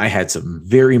 And I had some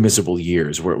very miserable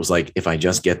years where it was like, if I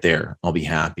just get there, I'll be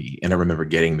happy. And I remember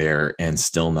getting there and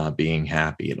still not being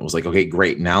happy. And it was like, okay,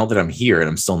 great. Now that I'm here and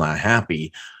I'm still not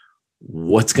happy,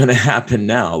 what's going to happen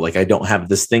now? Like, I don't have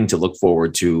this thing to look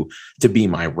forward to be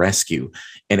my rescue.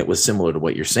 And it was similar to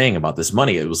what you're saying about this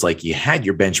money. It was like, you had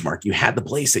your benchmark, you had the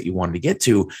place that you wanted to get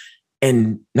to,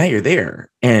 and now you're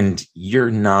there and you're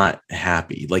not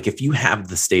happy. Like, if you have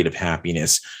the state of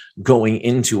happiness going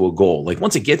into a goal, like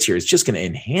once it gets here, it's just going to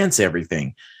enhance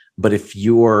everything. But if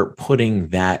you're putting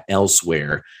that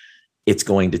elsewhere, it's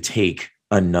going to take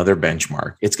another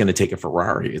benchmark. It's going to take a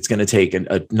Ferrari. It's going to take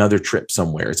another trip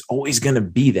somewhere. It's always going to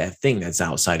be that thing that's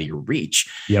outside of your reach.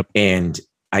 Yep. And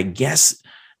I guess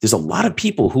there's a lot of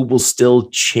people who will still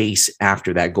chase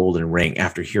after that golden ring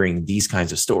after hearing these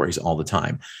kinds of stories all the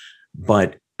time.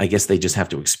 But I guess they just have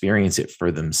to experience it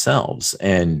for themselves.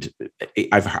 And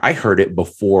I heard it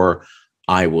before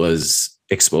I was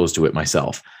exposed to it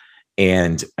myself.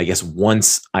 And I guess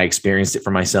once I experienced it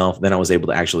for myself, then I was able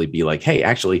to actually be like, hey,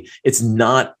 actually, it's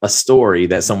not a story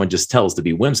that someone just tells to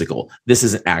be whimsical. This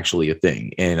isn't actually a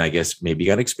thing. And I guess maybe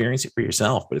you got to experience it for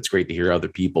yourself, but it's great to hear other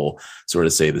people sort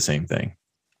of say the same thing.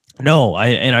 No,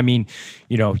 I mean,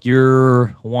 you're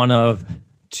one of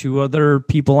two other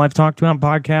people I've talked to on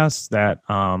podcasts that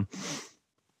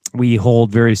we hold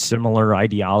very similar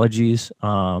ideologies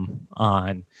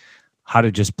on how to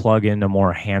just plug in a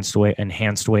more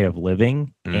enhanced way of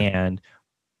living. And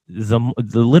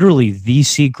literally the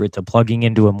secret to plugging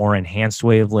into a more enhanced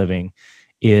way of living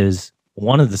is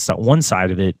one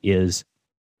side of it is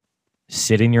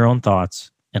sit in your own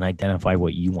thoughts and identify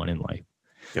what you want in life.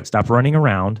 Yep. Stop running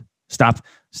around.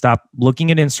 Stop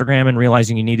looking at Instagram and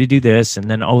realizing you need to do this. And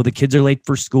then, the kids are late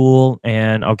for school.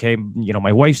 And okay,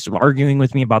 my wife's arguing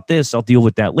with me about this. I'll deal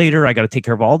with that later. I got to take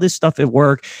care of all this stuff at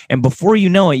work. And before you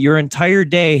know it, your entire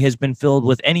day has been filled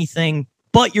with anything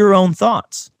but your own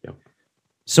thoughts. Yep.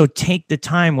 So take the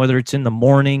time, whether it's in the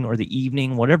morning or the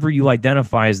evening, whatever you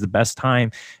identify as the best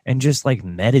time, and just like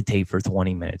meditate for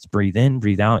 20 minutes. Breathe in,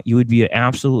 breathe out. You would be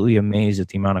absolutely amazed at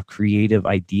the amount of creative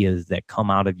ideas that come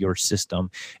out of your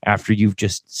system after you've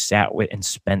just sat with and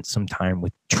spent some time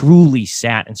with, truly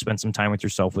sat and spent some time with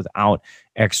yourself without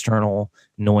external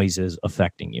noises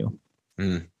affecting you.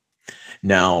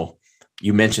 Now,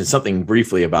 you mentioned something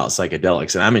briefly about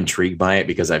psychedelics, and I'm intrigued by it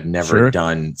because I've never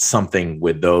done something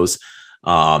with those.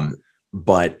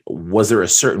 But was there a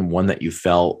certain one that you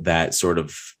felt that sort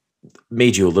of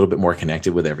made you a little bit more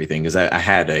connected with everything? Because I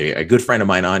had a good friend of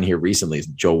mine on here recently,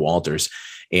 Joe Walters,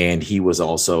 and he was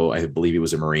also, I believe he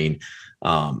was a Marine,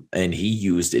 and he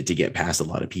used it to get past a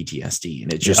lot of PTSD.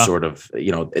 And it just sort of,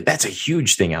 that's a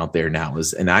huge thing out there now.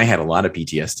 And I had a lot of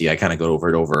PTSD. I kind of got over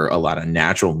it over a lot of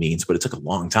natural means, but it took a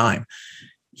long time.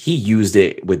 He used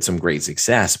it with some great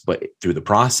success, but through the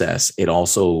process, it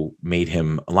also made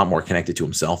him a lot more connected to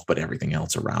himself, but everything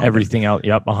else around everything else.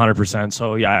 Yep. 100%.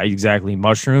 So yeah, exactly.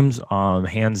 Mushrooms,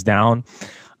 hands down.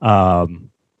 I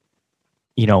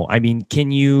mean,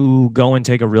 can you go and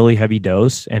take a really heavy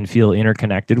dose and feel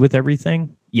interconnected with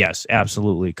everything? Yes,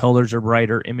 absolutely. Colors are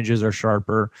brighter, images are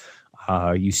sharper.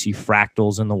 You see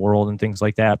fractals in the world and things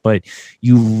like that. But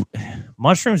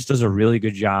mushrooms does a really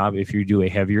good job, if you do a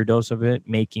heavier dose of it,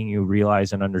 making you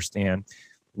realize and understand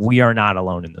we are not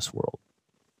alone in this world.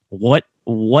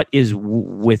 What is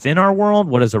within our world,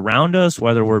 what is around us,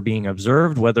 whether we're being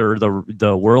observed, whether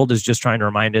the world is just trying to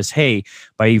remind us, hey,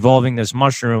 by evolving this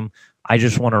mushroom, I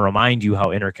just want to remind you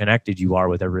how interconnected you are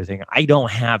with everything. I don't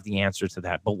have the answer to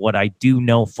that. But what I do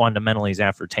know fundamentally is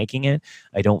after taking it,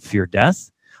 I don't fear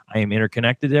death. I am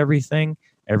interconnected to everything.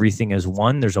 Everything is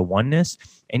one. There's a oneness.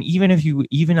 And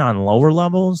even on lower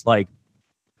levels, like,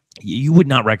 you would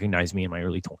not recognize me in my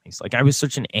early 20s. Like, I was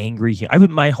such an angry,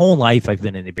 my whole life, I've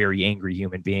been a very angry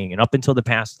human being. And up until the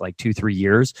past, like 2-3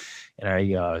 years, and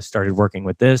I started working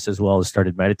with this, as well as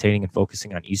started meditating and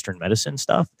focusing on Eastern medicine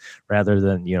stuff, rather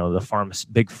than, the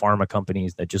big pharma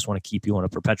companies that just want to keep you in a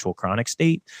perpetual chronic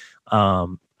state.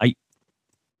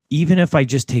 Even if I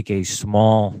just take a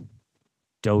small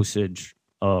dosage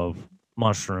of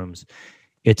mushrooms,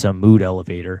 it's a mood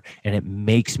elevator, and it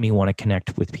makes me want to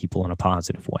connect with people in a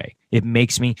positive way. It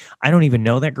makes me, I don't even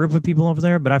know that group of people over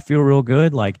there, but I feel real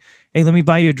good. Like, hey, let me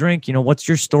buy you a drink. What's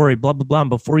your story? Blah, blah, blah. And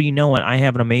before you know it, I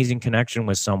have an amazing connection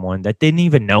with someone that didn't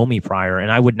even know me prior.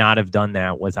 And I would not have done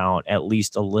that without at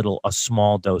least a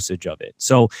small dosage of it.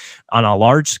 So on a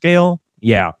large scale,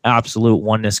 yeah, absolute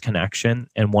oneness connection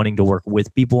and wanting to work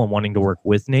with people and wanting to work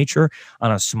with nature.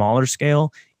 On a smaller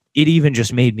scale, it even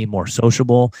just made me more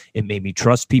sociable. It made me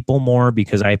trust people more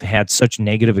because I've had such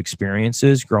negative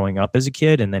experiences growing up as a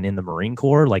kid and then in the Marine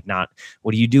Corps. Like,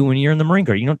 what do you do when you're in the Marine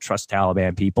Corps? You don't trust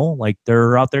Taliban people. Like,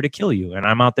 they're out there to kill you, and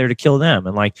I'm out there to kill them.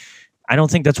 And like, I don't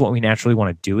think that's what we naturally want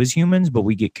to do as humans, but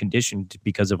we get conditioned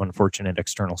because of unfortunate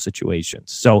external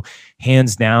situations. So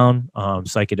hands down,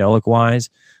 psychedelic wise,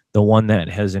 the one that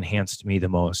has enhanced me the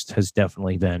most has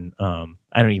definitely been,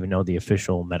 I don't even know the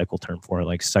official medical term for it,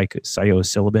 like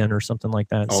psilocybin or something like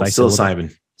that. Oh,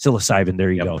 psilocybin. Psilocybin,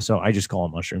 there you go. So I just call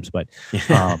them mushrooms. But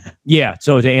yeah,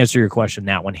 so to answer your question,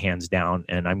 that one hands down.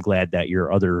 And I'm glad that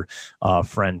your other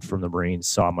friend from the Marines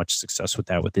saw much success with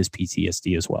that with his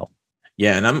PTSD as well.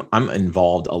 Yeah, and I'm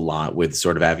involved a lot with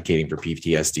sort of advocating for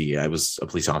PTSD. I was a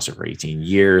police officer for 18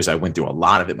 years. I went through a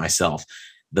lot of it myself.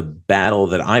 The battle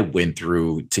that I went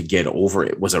through to get over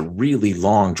it was a really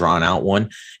long, drawn out one.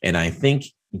 And I think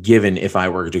given if I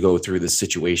were to go through the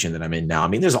situation that I'm in now, I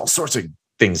mean, there's all sorts of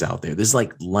things out there. There's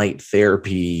like light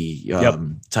therapy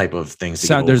type of things.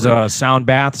 There's sound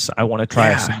baths. I want to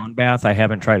try a sound bath. I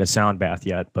haven't tried a sound bath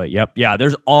yet, but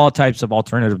there's all types of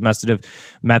alternative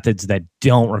methods that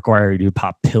don't require you to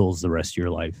pop pills the rest of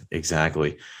your life.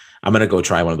 Exactly. I'm going to go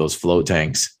try one of those float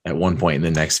tanks at one point in the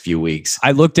next few weeks.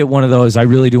 I looked at one of those. I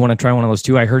really do want to try one of those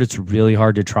too. I heard it's really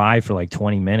hard to try for like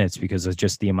 20 minutes because of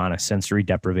just the amount of sensory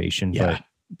deprivation. Yeah. But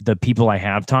the people I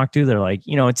have talked to, they're like,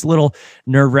 it's a little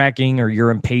nerve wracking, or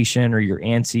you're impatient, or you're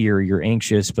antsy, or you're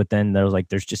anxious. But then they're like,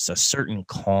 there's just a certain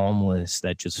calmness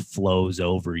that just flows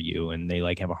over you. And they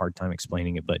like have a hard time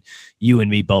explaining it. But you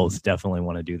and me both definitely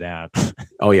want to do that.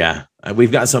 Oh, yeah.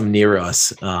 We've got some near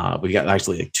us. We've got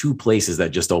actually like 2 places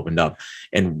that just opened up.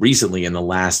 And recently in the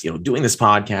last, doing this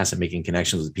podcast and making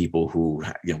connections with people who,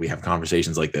 we have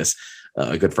conversations like this.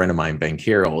 A good friend of mine, Ben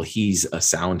Carroll, he's a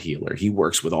sound healer. He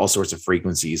works with all sorts of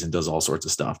frequencies and does all sorts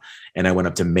of stuff. And I went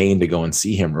up to Maine to go and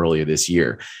see him earlier this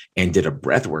year and did a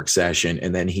breathwork session.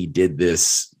 And then he did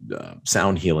this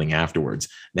sound healing afterwards.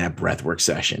 That breathwork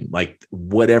session, like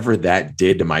whatever that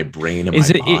did to my brain and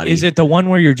my body. Is it the one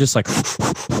where you're just like...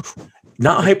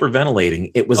 Not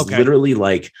hyperventilating. It was literally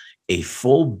like a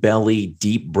full belly,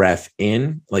 deep breath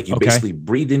in, like you basically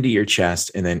breathe into your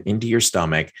chest and then into your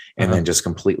stomach and then just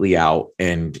completely out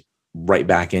and right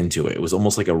back into it. It was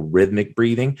almost like a rhythmic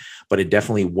breathing, but it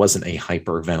definitely wasn't a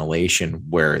hyperventilation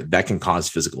where that can cause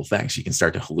physical effects. You can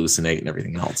start to hallucinate and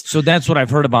everything else. So that's what I've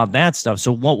heard about that stuff.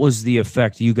 So what was the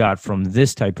effect you got from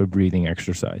this type of breathing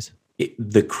exercise?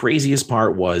 The craziest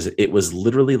part was it was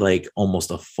literally like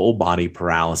almost a full body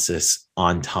paralysis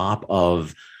on top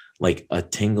of like a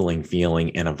tingling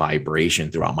feeling and a vibration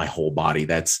throughout my whole body.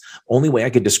 That's only way I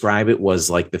could describe it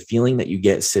was like the feeling that you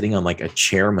get sitting on like a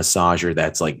chair massager.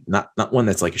 That's like not one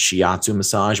that's like a shiatsu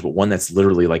massage, but one that's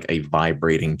literally like a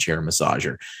vibrating chair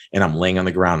massager. And I'm laying on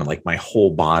the ground and like my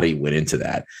whole body went into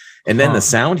that. And then the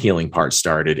sound healing part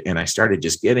started and I started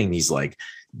just getting these like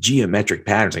geometric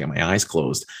patterns. I got my eyes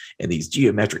closed and these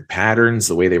geometric patterns,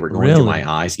 the way they were going through my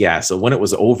eyes. Yeah. So when it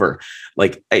was over,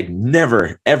 like I'd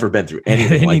never, ever been through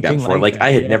anything like that before. Like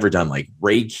I had never done like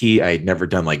Reiki. I had never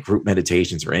done like group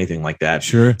meditations or anything like that.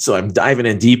 Sure. So I'm diving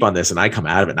in deep on this and I come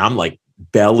out of it and I'm like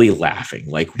belly laughing.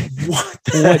 Like what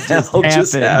the hell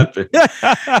just happened?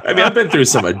 I mean, I've been through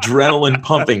some adrenaline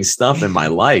pumping stuff in my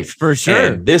life. For sure.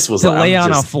 And this was to lay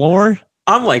on a floor.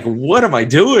 I'm like, what am I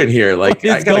doing here? Like,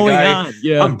 I got a guy,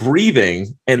 yeah. I'm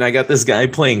breathing, and I got this guy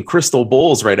playing crystal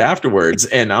bowls right afterwards.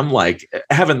 And I'm like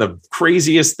having the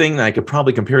craziest thing that I could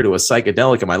probably compare to a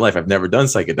psychedelic in my life. I've never done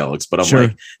psychedelics, but I'm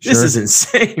like, this is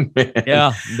insane, man.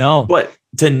 Yeah, no. But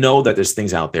to know that there's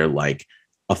things out there like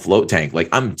a float tank. Like,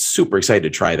 I'm super excited to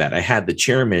try that. I had the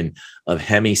chairman of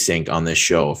HemiSync on this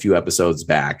show a few episodes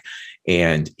back,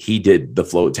 and he did the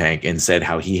float tank and said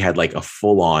how he had like a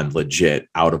full-on legit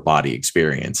out-of-body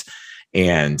experience.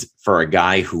 And for a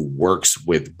guy who works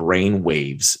with brain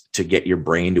waves to get your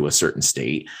brain to a certain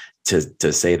state,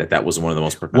 to say that was one of the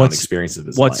most profound experiences of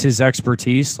his life. What's his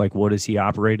expertise? Like, what does he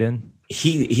operate in?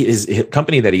 His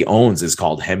company that he owns is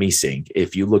called HemiSync.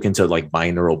 If you look into like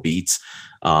binaural beats,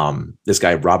 this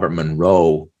guy, Robert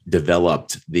Monroe,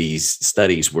 developed these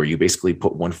studies where you basically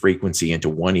put one frequency into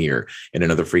one ear and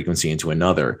another frequency into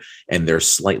another, and they're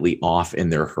slightly off in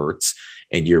their hertz,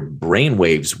 and your brain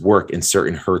waves work in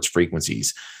certain hertz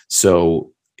frequencies.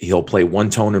 So he'll play one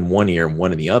tone in one ear and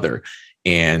one in the other.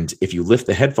 And if you lift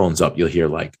the headphones up, you'll hear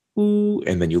like, ooh,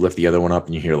 and then you lift the other one up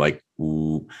and you hear like,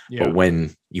 ooh. Yeah. But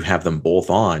when you have them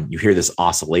both on, you hear this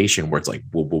oscillation where it's like,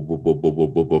 boop, boop, boop, boop, boop,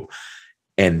 boop, boop, boop.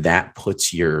 And that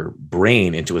puts your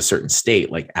brain into a certain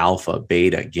state, like alpha,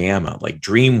 beta, gamma, like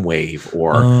dream wave,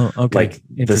 or like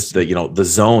the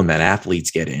zone that athletes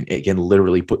get in. It can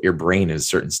literally put your brain in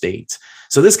certain states.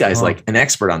 So this guy's like an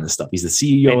expert on this stuff. He's the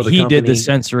CEO of the company. He did the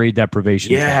sensory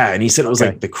deprivation. Yeah. And he said it was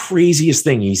like the craziest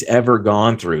thing he's ever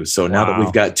gone through. So now that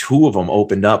we've got two of them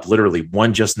opened up, literally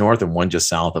one just north and one just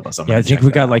south of us. I think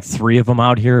we got like 3 of them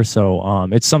out here. So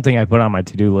it's something I put on my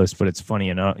to-do list, but it's funny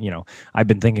enough, I've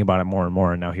been thinking about it more and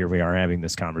more, and now here we are having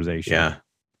this conversation. Yeah.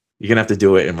 You're gonna have to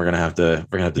do it, and we're gonna have to.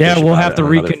 Yeah, we'll have to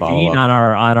reconvene on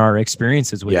our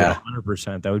experiences with you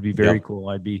 100%. That would be very cool.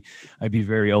 I'd be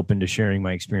very open to sharing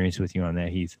my experience with you on that,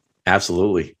 Heath.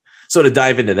 Absolutely. So to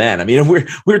dive into that, I mean,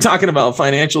 we're talking about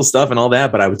financial stuff and all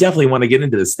that, but I would definitely want to get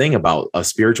into this thing about a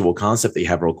spiritual concept that you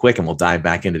have real quick, and we'll dive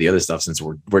back into the other stuff since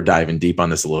we're diving deep on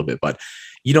this a little bit. But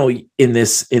in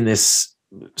this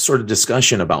sort of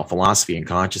discussion about philosophy and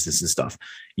consciousness and stuff,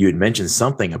 you had mentioned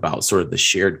something about sort of the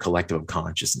shared collective of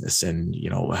consciousness, and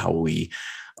how we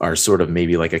are sort of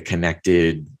maybe like a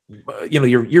connected,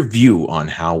 your view on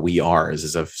how we are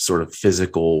as a sort of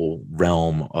physical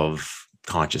realm of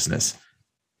consciousness.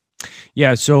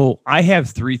 Yeah. So I have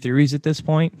 3 theories at this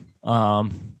point.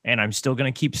 And I'm still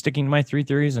going to keep sticking to my 3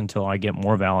 theories until I get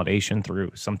more validation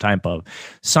through some type of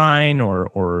sign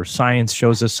or science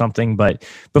shows us something. But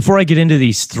before I get into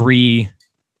these 3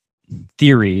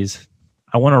 theories,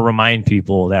 I want to remind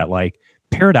people that, like,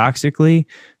 paradoxically,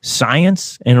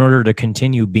 science, in order to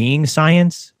continue being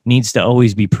science, needs to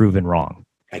always be proven wrong.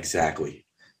 Exactly.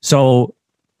 So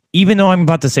even though I'm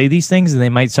about to say these things and they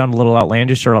might sound a little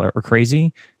outlandish or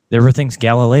crazy, there were things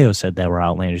Galileo said that were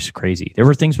outlandish and crazy. There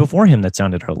were things before him that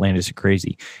sounded outlandish and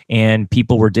crazy. And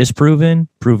people were disproven,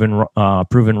 proven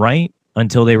right,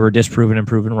 until they were disproven and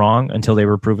proven wrong, until they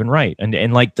were proven right.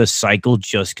 And like the cycle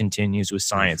just continues with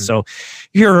science. Mm-hmm. So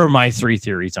here are my 3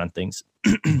 theories on things.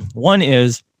 One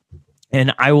is,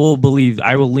 and I will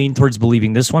lean towards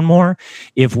believing this one more,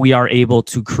 if we are able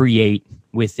to create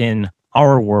within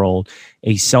our world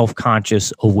a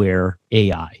self-conscious, aware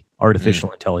AI.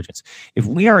 Artificial intelligence. If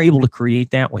we are able to create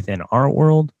that within our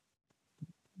world,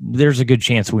 there's a good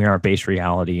chance we aren't base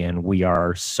reality and we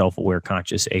are self-aware,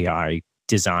 conscious AI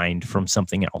designed from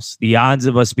something else. The odds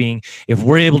of us being, if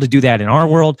we're able to do that in our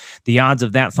world, the odds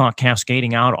of that thought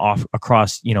cascading out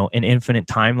across, an infinite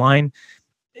timeline,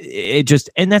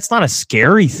 and that's not a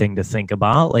scary thing to think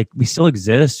about. Like, we still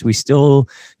exist. We still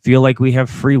feel like we have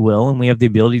free will and we have the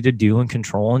ability to do and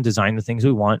control and design the things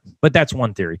we want. But that's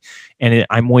one theory. And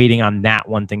I'm waiting on that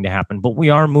one thing to happen. But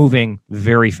we are moving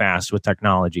very fast with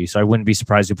technology. So I wouldn't be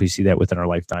surprised if we see that within our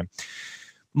lifetime.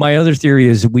 My other theory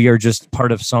is we are just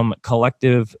part of some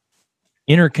collective,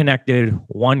 interconnected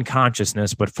one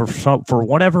consciousness, but for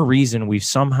whatever reason, we've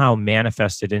somehow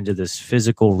manifested into this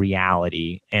physical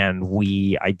reality, and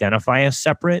we identify as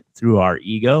separate through our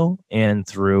ego and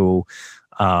through,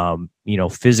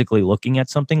 physically looking at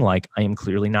something like, I am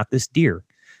clearly not this deer.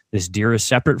 This deer is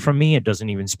separate from me. It doesn't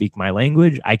even speak my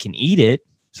language. I can eat it,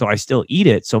 so I still eat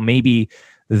it. So maybe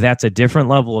that's a different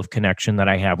level of connection that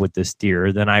I have with this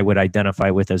deer than I would identify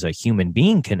with as a human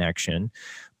being connection.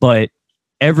 But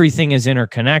everything is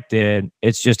interconnected.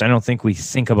 It's just, I don't think we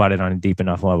think about it on a deep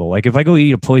enough level. Like, if I go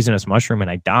eat a poisonous mushroom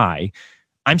and I die,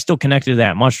 I'm still connected to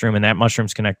that mushroom, and that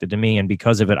mushroom's connected to me. And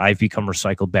because of it, I've become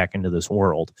recycled back into this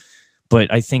world.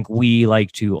 But I think we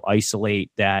like to isolate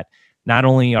that not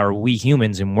only are we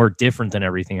humans and we're different than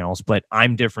everything else, but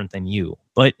I'm different than you.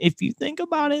 But if you think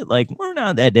about it, like, we're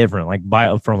not that different, like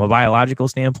from a biological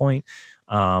standpoint.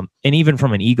 And even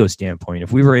from an ego standpoint,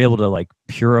 if we were able to like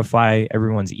purify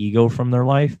everyone's ego from their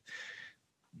life,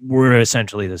 we're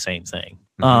essentially the same thing.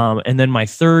 Mm-hmm. And then my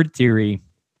 3rd theory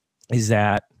is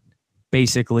that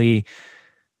basically,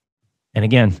 and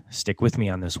again, stick with me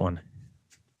on this one,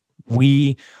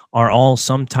 We are all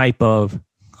some type of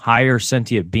higher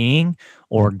sentient being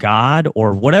or God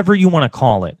or whatever you want to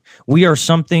call it. We are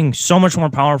something so much more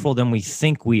powerful than we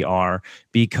think we are,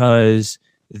 because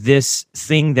this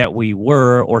thing that we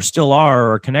were or still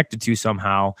are or connected to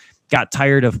somehow got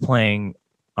tired of playing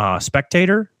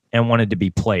spectator and wanted to be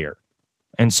player.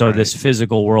 And so this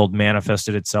physical world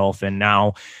manifested itself. And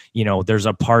now, you know, there's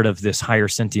a part of this higher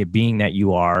sentient being that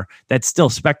you are that's still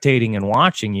spectating and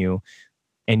watching you.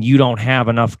 And you don't have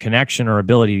enough connection or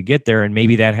ability to get there. And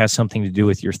maybe that has something to do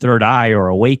with your third eye or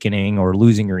awakening or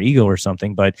losing your ego or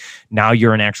something. But now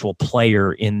you're an actual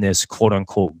player in this quote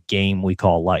unquote game we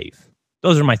call life.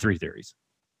 Those are my 3 theories.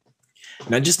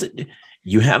 Now, just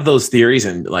you have those theories,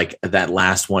 and like that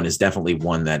last one is definitely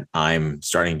one that I'm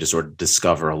starting to sort of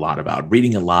discover a lot about,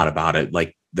 reading a lot about it,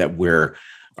 like that where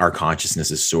our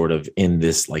consciousness is sort of in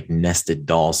this like nested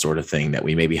doll sort of thing, that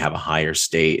we maybe have a higher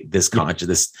state. This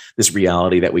conscious, this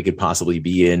reality that we could possibly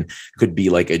be in could be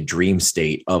like a dream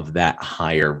state of that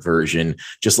higher version.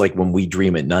 Just like when we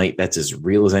dream at night, that's as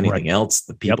real as anything else.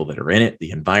 The people that are in it,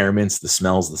 the environments, the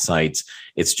smells, the sights,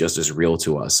 it's just as real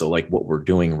to us. So like what we're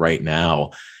doing right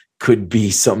now could be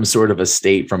some sort of a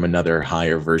state from another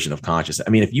higher version of consciousness.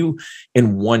 I mean, if you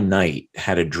in one night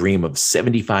had a dream of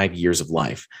 75 years of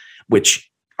life, which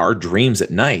our dreams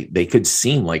at night, they could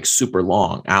seem like super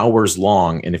long, hours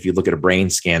long. And if you look at a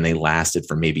brain scan, they lasted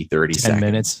for maybe 30 seconds.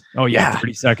 10 minutes. Oh yeah.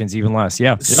 30 seconds, even less.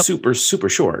 Yeah. Super, super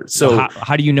short. So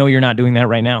how do you know you're not doing that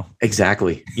right now?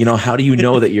 Exactly. You know, how do you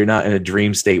know that you're not in a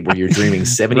dream state where you're dreaming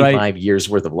 75 years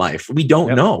worth of life? We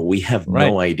don't know. We have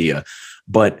no idea.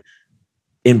 But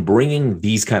in bringing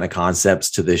these kind of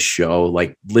concepts to this show,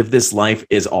 like Live This Life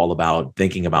is all about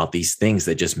thinking about these things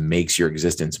that just makes your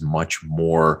existence much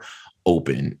more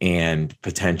open and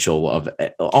potential of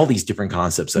all these different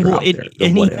concepts that are out there.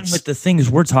 And even with the things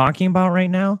we're talking about right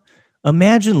now,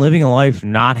 imagine living a life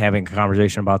not having a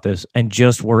conversation about this and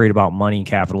just worried about money,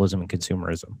 capitalism, and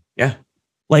consumerism. Yeah.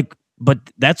 Like, but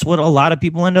that's what a lot of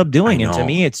people end up doing. And to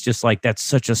me, it's just like, that's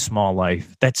such a small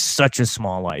life. That's such a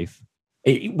small life.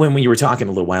 When you were talking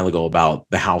a little while ago about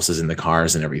the houses and the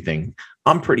cars and everything,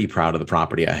 I'm pretty proud of the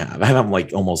property I have. I have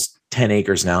like almost 10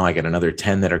 acres now. I got another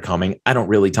 10 that are coming. I don't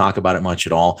really talk about it much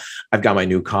at all. I've got my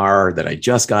new car that I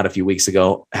just got a few weeks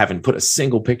ago. Haven't put a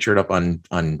single picture up on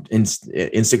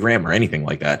Instagram or anything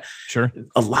like that. Sure.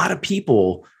 A lot of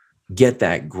people get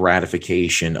that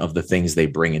gratification of the things they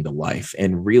bring into life.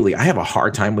 And really, I have a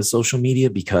hard time with social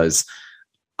media because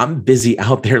I'm busy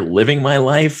out there living my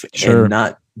life and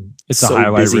not it's so a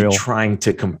highlight busy reel. trying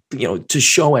to, to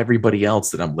show everybody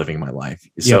else that I'm living my life.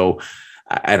 So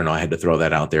I don't know. I had to throw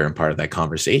that out there and part of that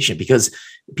conversation because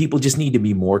people just need to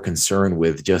be more concerned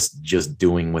with just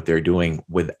doing what they're doing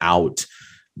without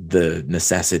the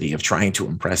necessity of trying to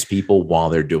impress people while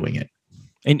they're doing it.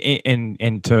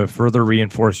 And to further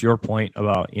reinforce your point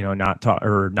about,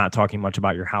 not talking much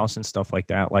about your house and stuff like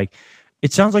that, like,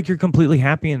 it sounds like you're completely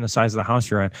happy in the size of the house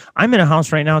you're in. I'm in a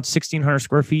house right now. It's 1,600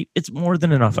 square feet. It's more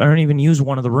than enough. I don't even use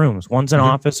one of the rooms. One's an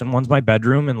office and one's my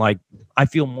bedroom. And like, I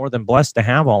feel more than blessed to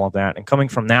have all of that. And coming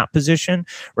from that position,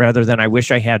 rather than I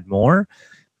wish I had more,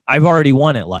 I've already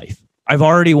won at life. I've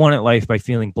already won at life by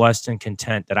feeling blessed and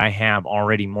content that I have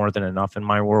already more than enough in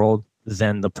my world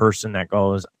than the person that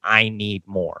goes, I need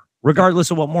more. Regardless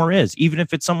of what more is, even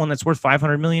if it's someone that's worth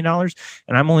 $500 million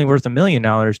and I'm only worth $1 million,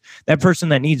 that person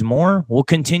that needs more will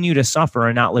continue to suffer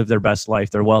and not live their best life,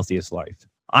 their wealthiest life.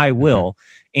 I will.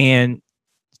 And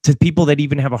to people that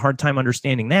even have a hard time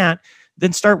understanding that,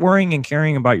 then start worrying and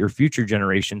caring about your future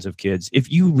generations of kids.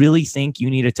 If you really think you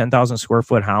need a 10,000 square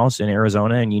foot house in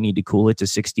Arizona and you need to cool it to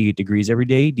 68 degrees every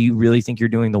day, do you really think you're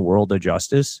doing the world a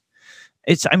justice?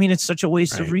 It's such a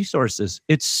waste of resources.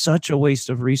 It's such a waste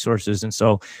of resources. And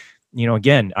so,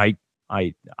 again,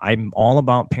 I'm all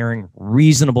about pairing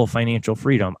reasonable financial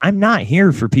freedom. I'm not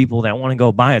here for people that want to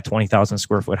go buy a 20,000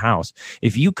 square foot house.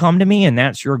 If you come to me and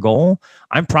that's your goal,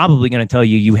 I'm probably going to tell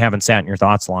you you haven't sat in your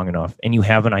thoughts long enough and you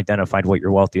haven't identified what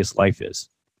your wealthiest life is.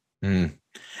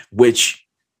 Which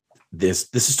this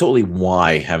is totally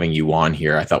why having you on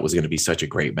here I thought was going to be such a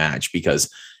great match, because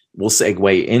we'll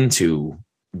segue into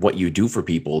what you do for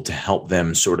people to help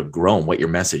them sort of grow and what your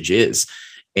message is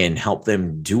and help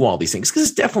them do all these things. Because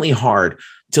it's definitely hard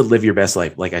to live your best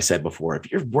life. Like I said before,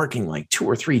 if you're working like 2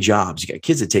 or 3 jobs, you got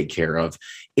kids to take care of,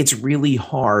 it's really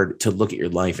hard to look at your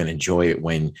life and enjoy it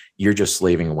when you're just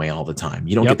slaving away all the time.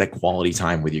 You don't get that quality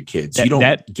time with your kids. You don't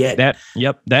get that.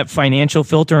 Yep. That financial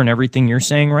filter and everything you're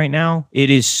saying right now, it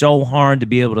is so hard to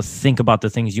be able to think about the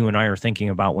things you and I are thinking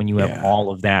about when you have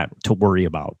all of that to worry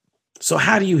about. So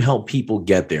how do you help people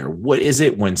get there? What is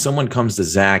it when someone comes to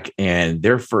Zach and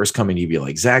they're first coming to you, be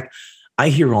like, Zach, I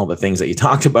hear all the things that you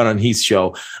talked about on Heath's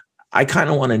show. I kind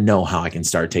of want to know how I can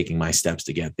start taking my steps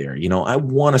to get there. I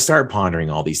want to start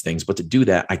pondering all these things, but to do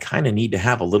that, I kind of need to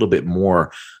have a little bit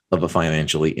more of a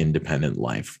financially independent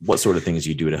life. What sort of things do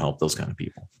you do to help those kind of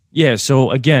people? Yeah.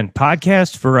 So again,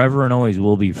 podcast forever and always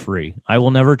will be free. I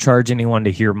will never charge anyone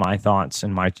to hear my thoughts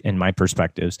and my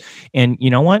perspectives. And you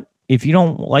know what? If you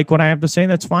don't like what I have to say,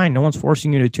 that's fine. No one's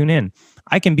forcing you to tune in.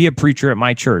 I can be a preacher at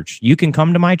my church. You can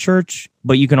come to my church,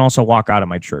 but you can also walk out of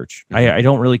my church. I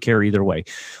don't really care either way.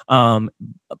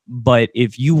 But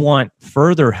if you want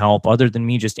further help other than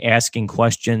me just asking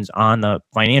questions on the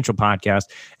financial podcast,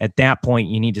 at that point,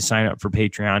 you need to sign up for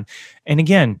Patreon. And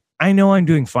again, I know I'm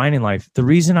doing fine in life. The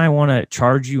reason I want to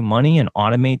charge you money and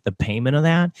automate the payment of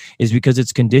that is because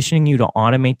it's conditioning you to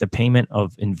automate the payment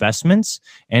of investments.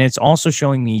 And it's also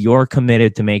showing me you're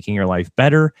committed to making your life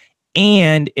better.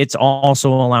 And it's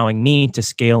also allowing me to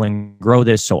scale and grow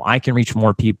this so I can reach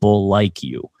more people like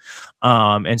you.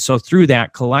 And so through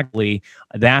that collectively,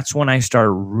 that's when I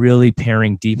start really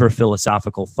pairing deeper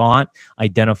philosophical thought,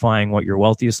 identifying what your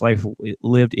wealthiest life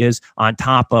lived is on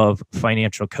top of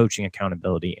financial coaching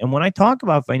accountability. And when I talk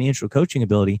about financial coaching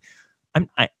ability,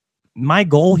 my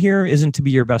goal here isn't to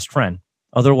be your best friend.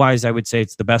 Otherwise, I would say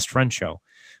it's the best friend show.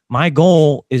 My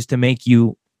goal is to make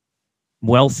you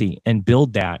wealthy and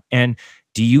build that. And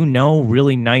do you know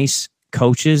really nice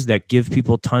coaches that give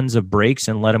people tons of breaks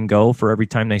and let them go for every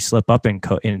time they slip up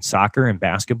in soccer and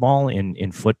basketball,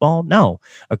 in football? No.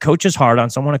 A coach is hard on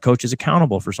someone. A coach is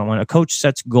accountable for someone. A coach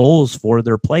sets goals for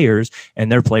their players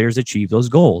and their players achieve those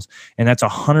goals. And that's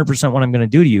 100% what I'm going to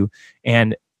do to you.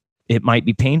 And it might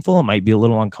be painful. It might be a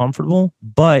little uncomfortable,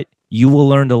 but you will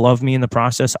learn to love me in the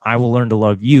process. I will learn to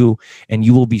love you, and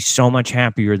you will be so much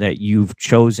happier that you've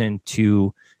chosen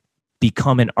to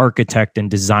become an architect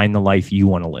and design the life you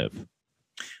want to live.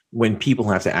 When people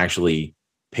have to actually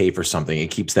pay for something,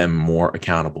 it keeps them more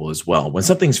accountable as well. When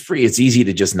something's free, it's easy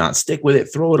to just not stick with it,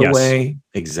 throw it away.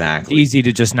 Exactly. It's easy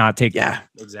to just not take it.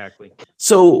 Exactly.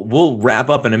 So we'll wrap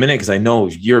up in a minute because I know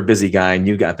you're a busy guy and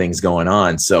you got things going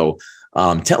on. So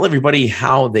tell everybody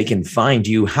how they can find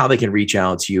you, how they can reach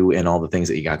out to you, and all the things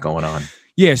that you got going on.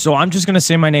 Yeah, so I'm just going to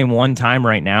say my name one time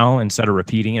right now instead of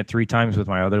repeating it 3 times with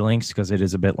my other links because it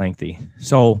is a bit lengthy.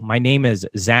 So my name is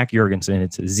Zach Jurgensen.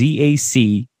 It's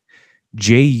ZACJUERGENSEN.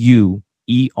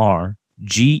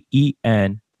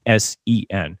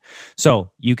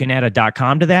 So you can add a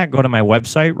 .com to that. Go to my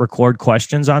website, record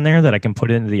questions on there that I can put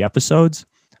into the episodes.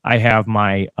 I have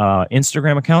my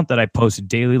Instagram account that I post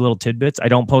daily little tidbits. I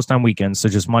don't post on weekends. So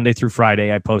just Monday through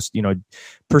Friday, I post,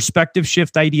 perspective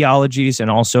shift ideologies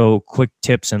and also quick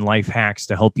tips and life hacks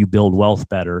to help you build wealth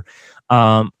better.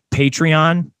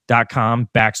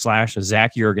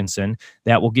 Patreon.com/Zach Jurgensen.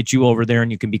 That will get you over there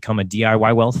and you can become a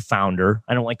DIY Wealth founder.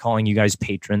 I don't like calling you guys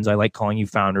patrons. I like calling you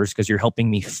founders because you're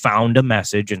helping me found a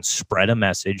message and spread a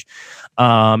message.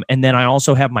 And then I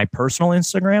also have my personal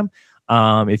Instagram.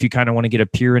 If you kind of want to get a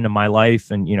peer into my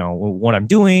life and, what I'm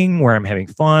doing, where I'm having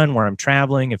fun, where I'm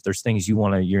traveling, if there's things you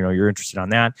want to, you're interested on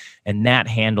that. And that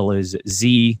handle is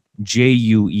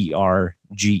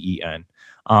ZJUERGEN.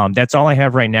 That's all I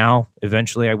have right now.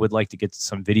 Eventually I would like to get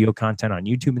some video content on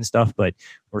YouTube and stuff, but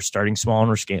we're starting small and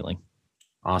we're scaling.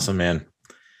 Awesome, man.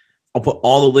 I'll put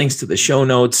all the links to the show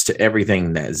notes to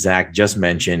everything that Zach just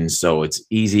mentioned. So it's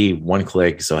easy, one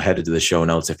click. So head to the show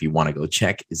notes if you want to go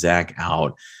check Zach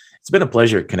out. It's been a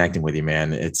pleasure connecting with you,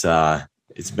 man. It's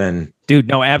been, dude.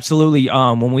 No, absolutely.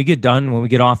 When we get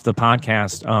off the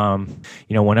podcast,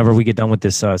 whenever we get done with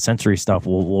this sensory stuff,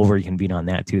 we'll reconvene on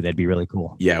that too. That'd be really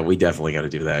cool. Yeah, we definitely got to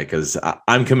do that because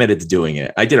I'm committed to doing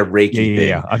it. I did a Reiki thing.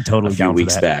 Yeah, I'm totally a few down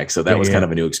weeks for that. back, so that was kind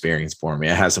of a new experience for me.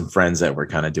 I had some friends that were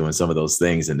kind of doing some of those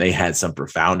things, and they had some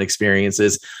profound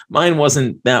experiences. Mine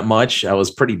wasn't that much. I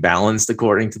was pretty balanced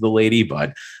according to the lady,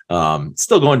 but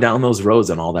still going down those roads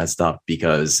and all that stuff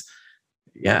because.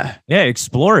 Yeah,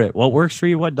 explore it. What works for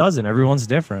you, what doesn't. Everyone's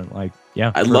different. I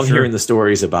love hearing the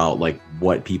stories about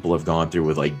what people have gone through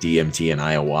with DMT and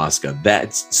ayahuasca.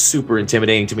 That's super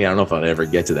intimidating to me. I don't know if I'll ever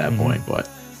get to that point, but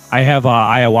I have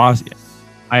ayahuasca.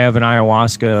 I have an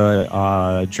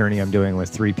ayahuasca journey I'm doing with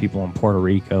 3 people in Puerto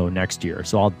Rico next year.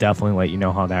 So I'll definitely let you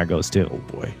know how that goes too. Oh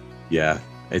boy. Yeah.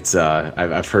 It's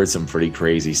I've heard some pretty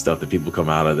crazy stuff that people come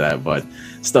out of that, but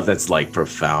stuff that's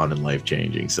profound and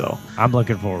life-changing. So I'm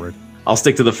looking forward. I'll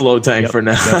stick to the float tank for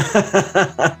now.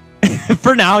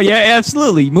 For now, yeah,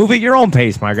 absolutely. Move at your own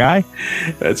pace, my guy.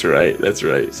 That's right.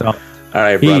 So, all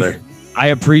right, Heath, brother. I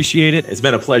appreciate it. It's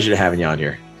been a pleasure having you on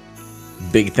here.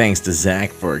 Big thanks to Zach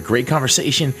for a great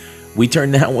conversation. We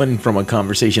turned that one from a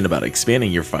conversation about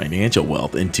expanding your financial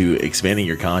wealth into expanding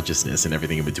your consciousness and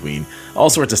everything in between. All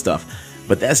sorts of stuff.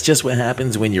 But that's just what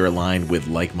happens when you're aligned with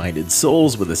like-minded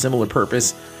souls with a similar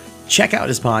purpose. Check out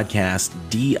his podcast,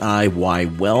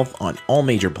 DIY Wealth, on all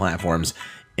major platforms,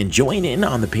 and join in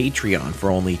on the Patreon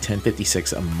for only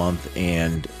 $10.56 a month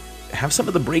and have some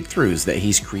of the breakthroughs that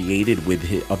he's created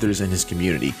with others in his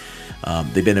community.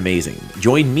 They've been amazing.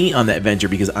 Join me on that venture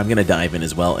because I'm going to dive in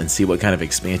as well and see what kind of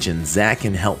expansion Zach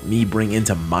can help me bring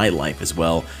into my life as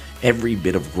well. Every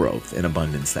bit of growth and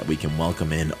abundance that we can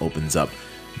welcome in opens up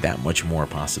that much more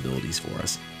possibilities for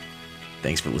us.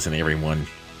 Thanks for listening, everyone.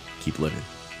 Keep living.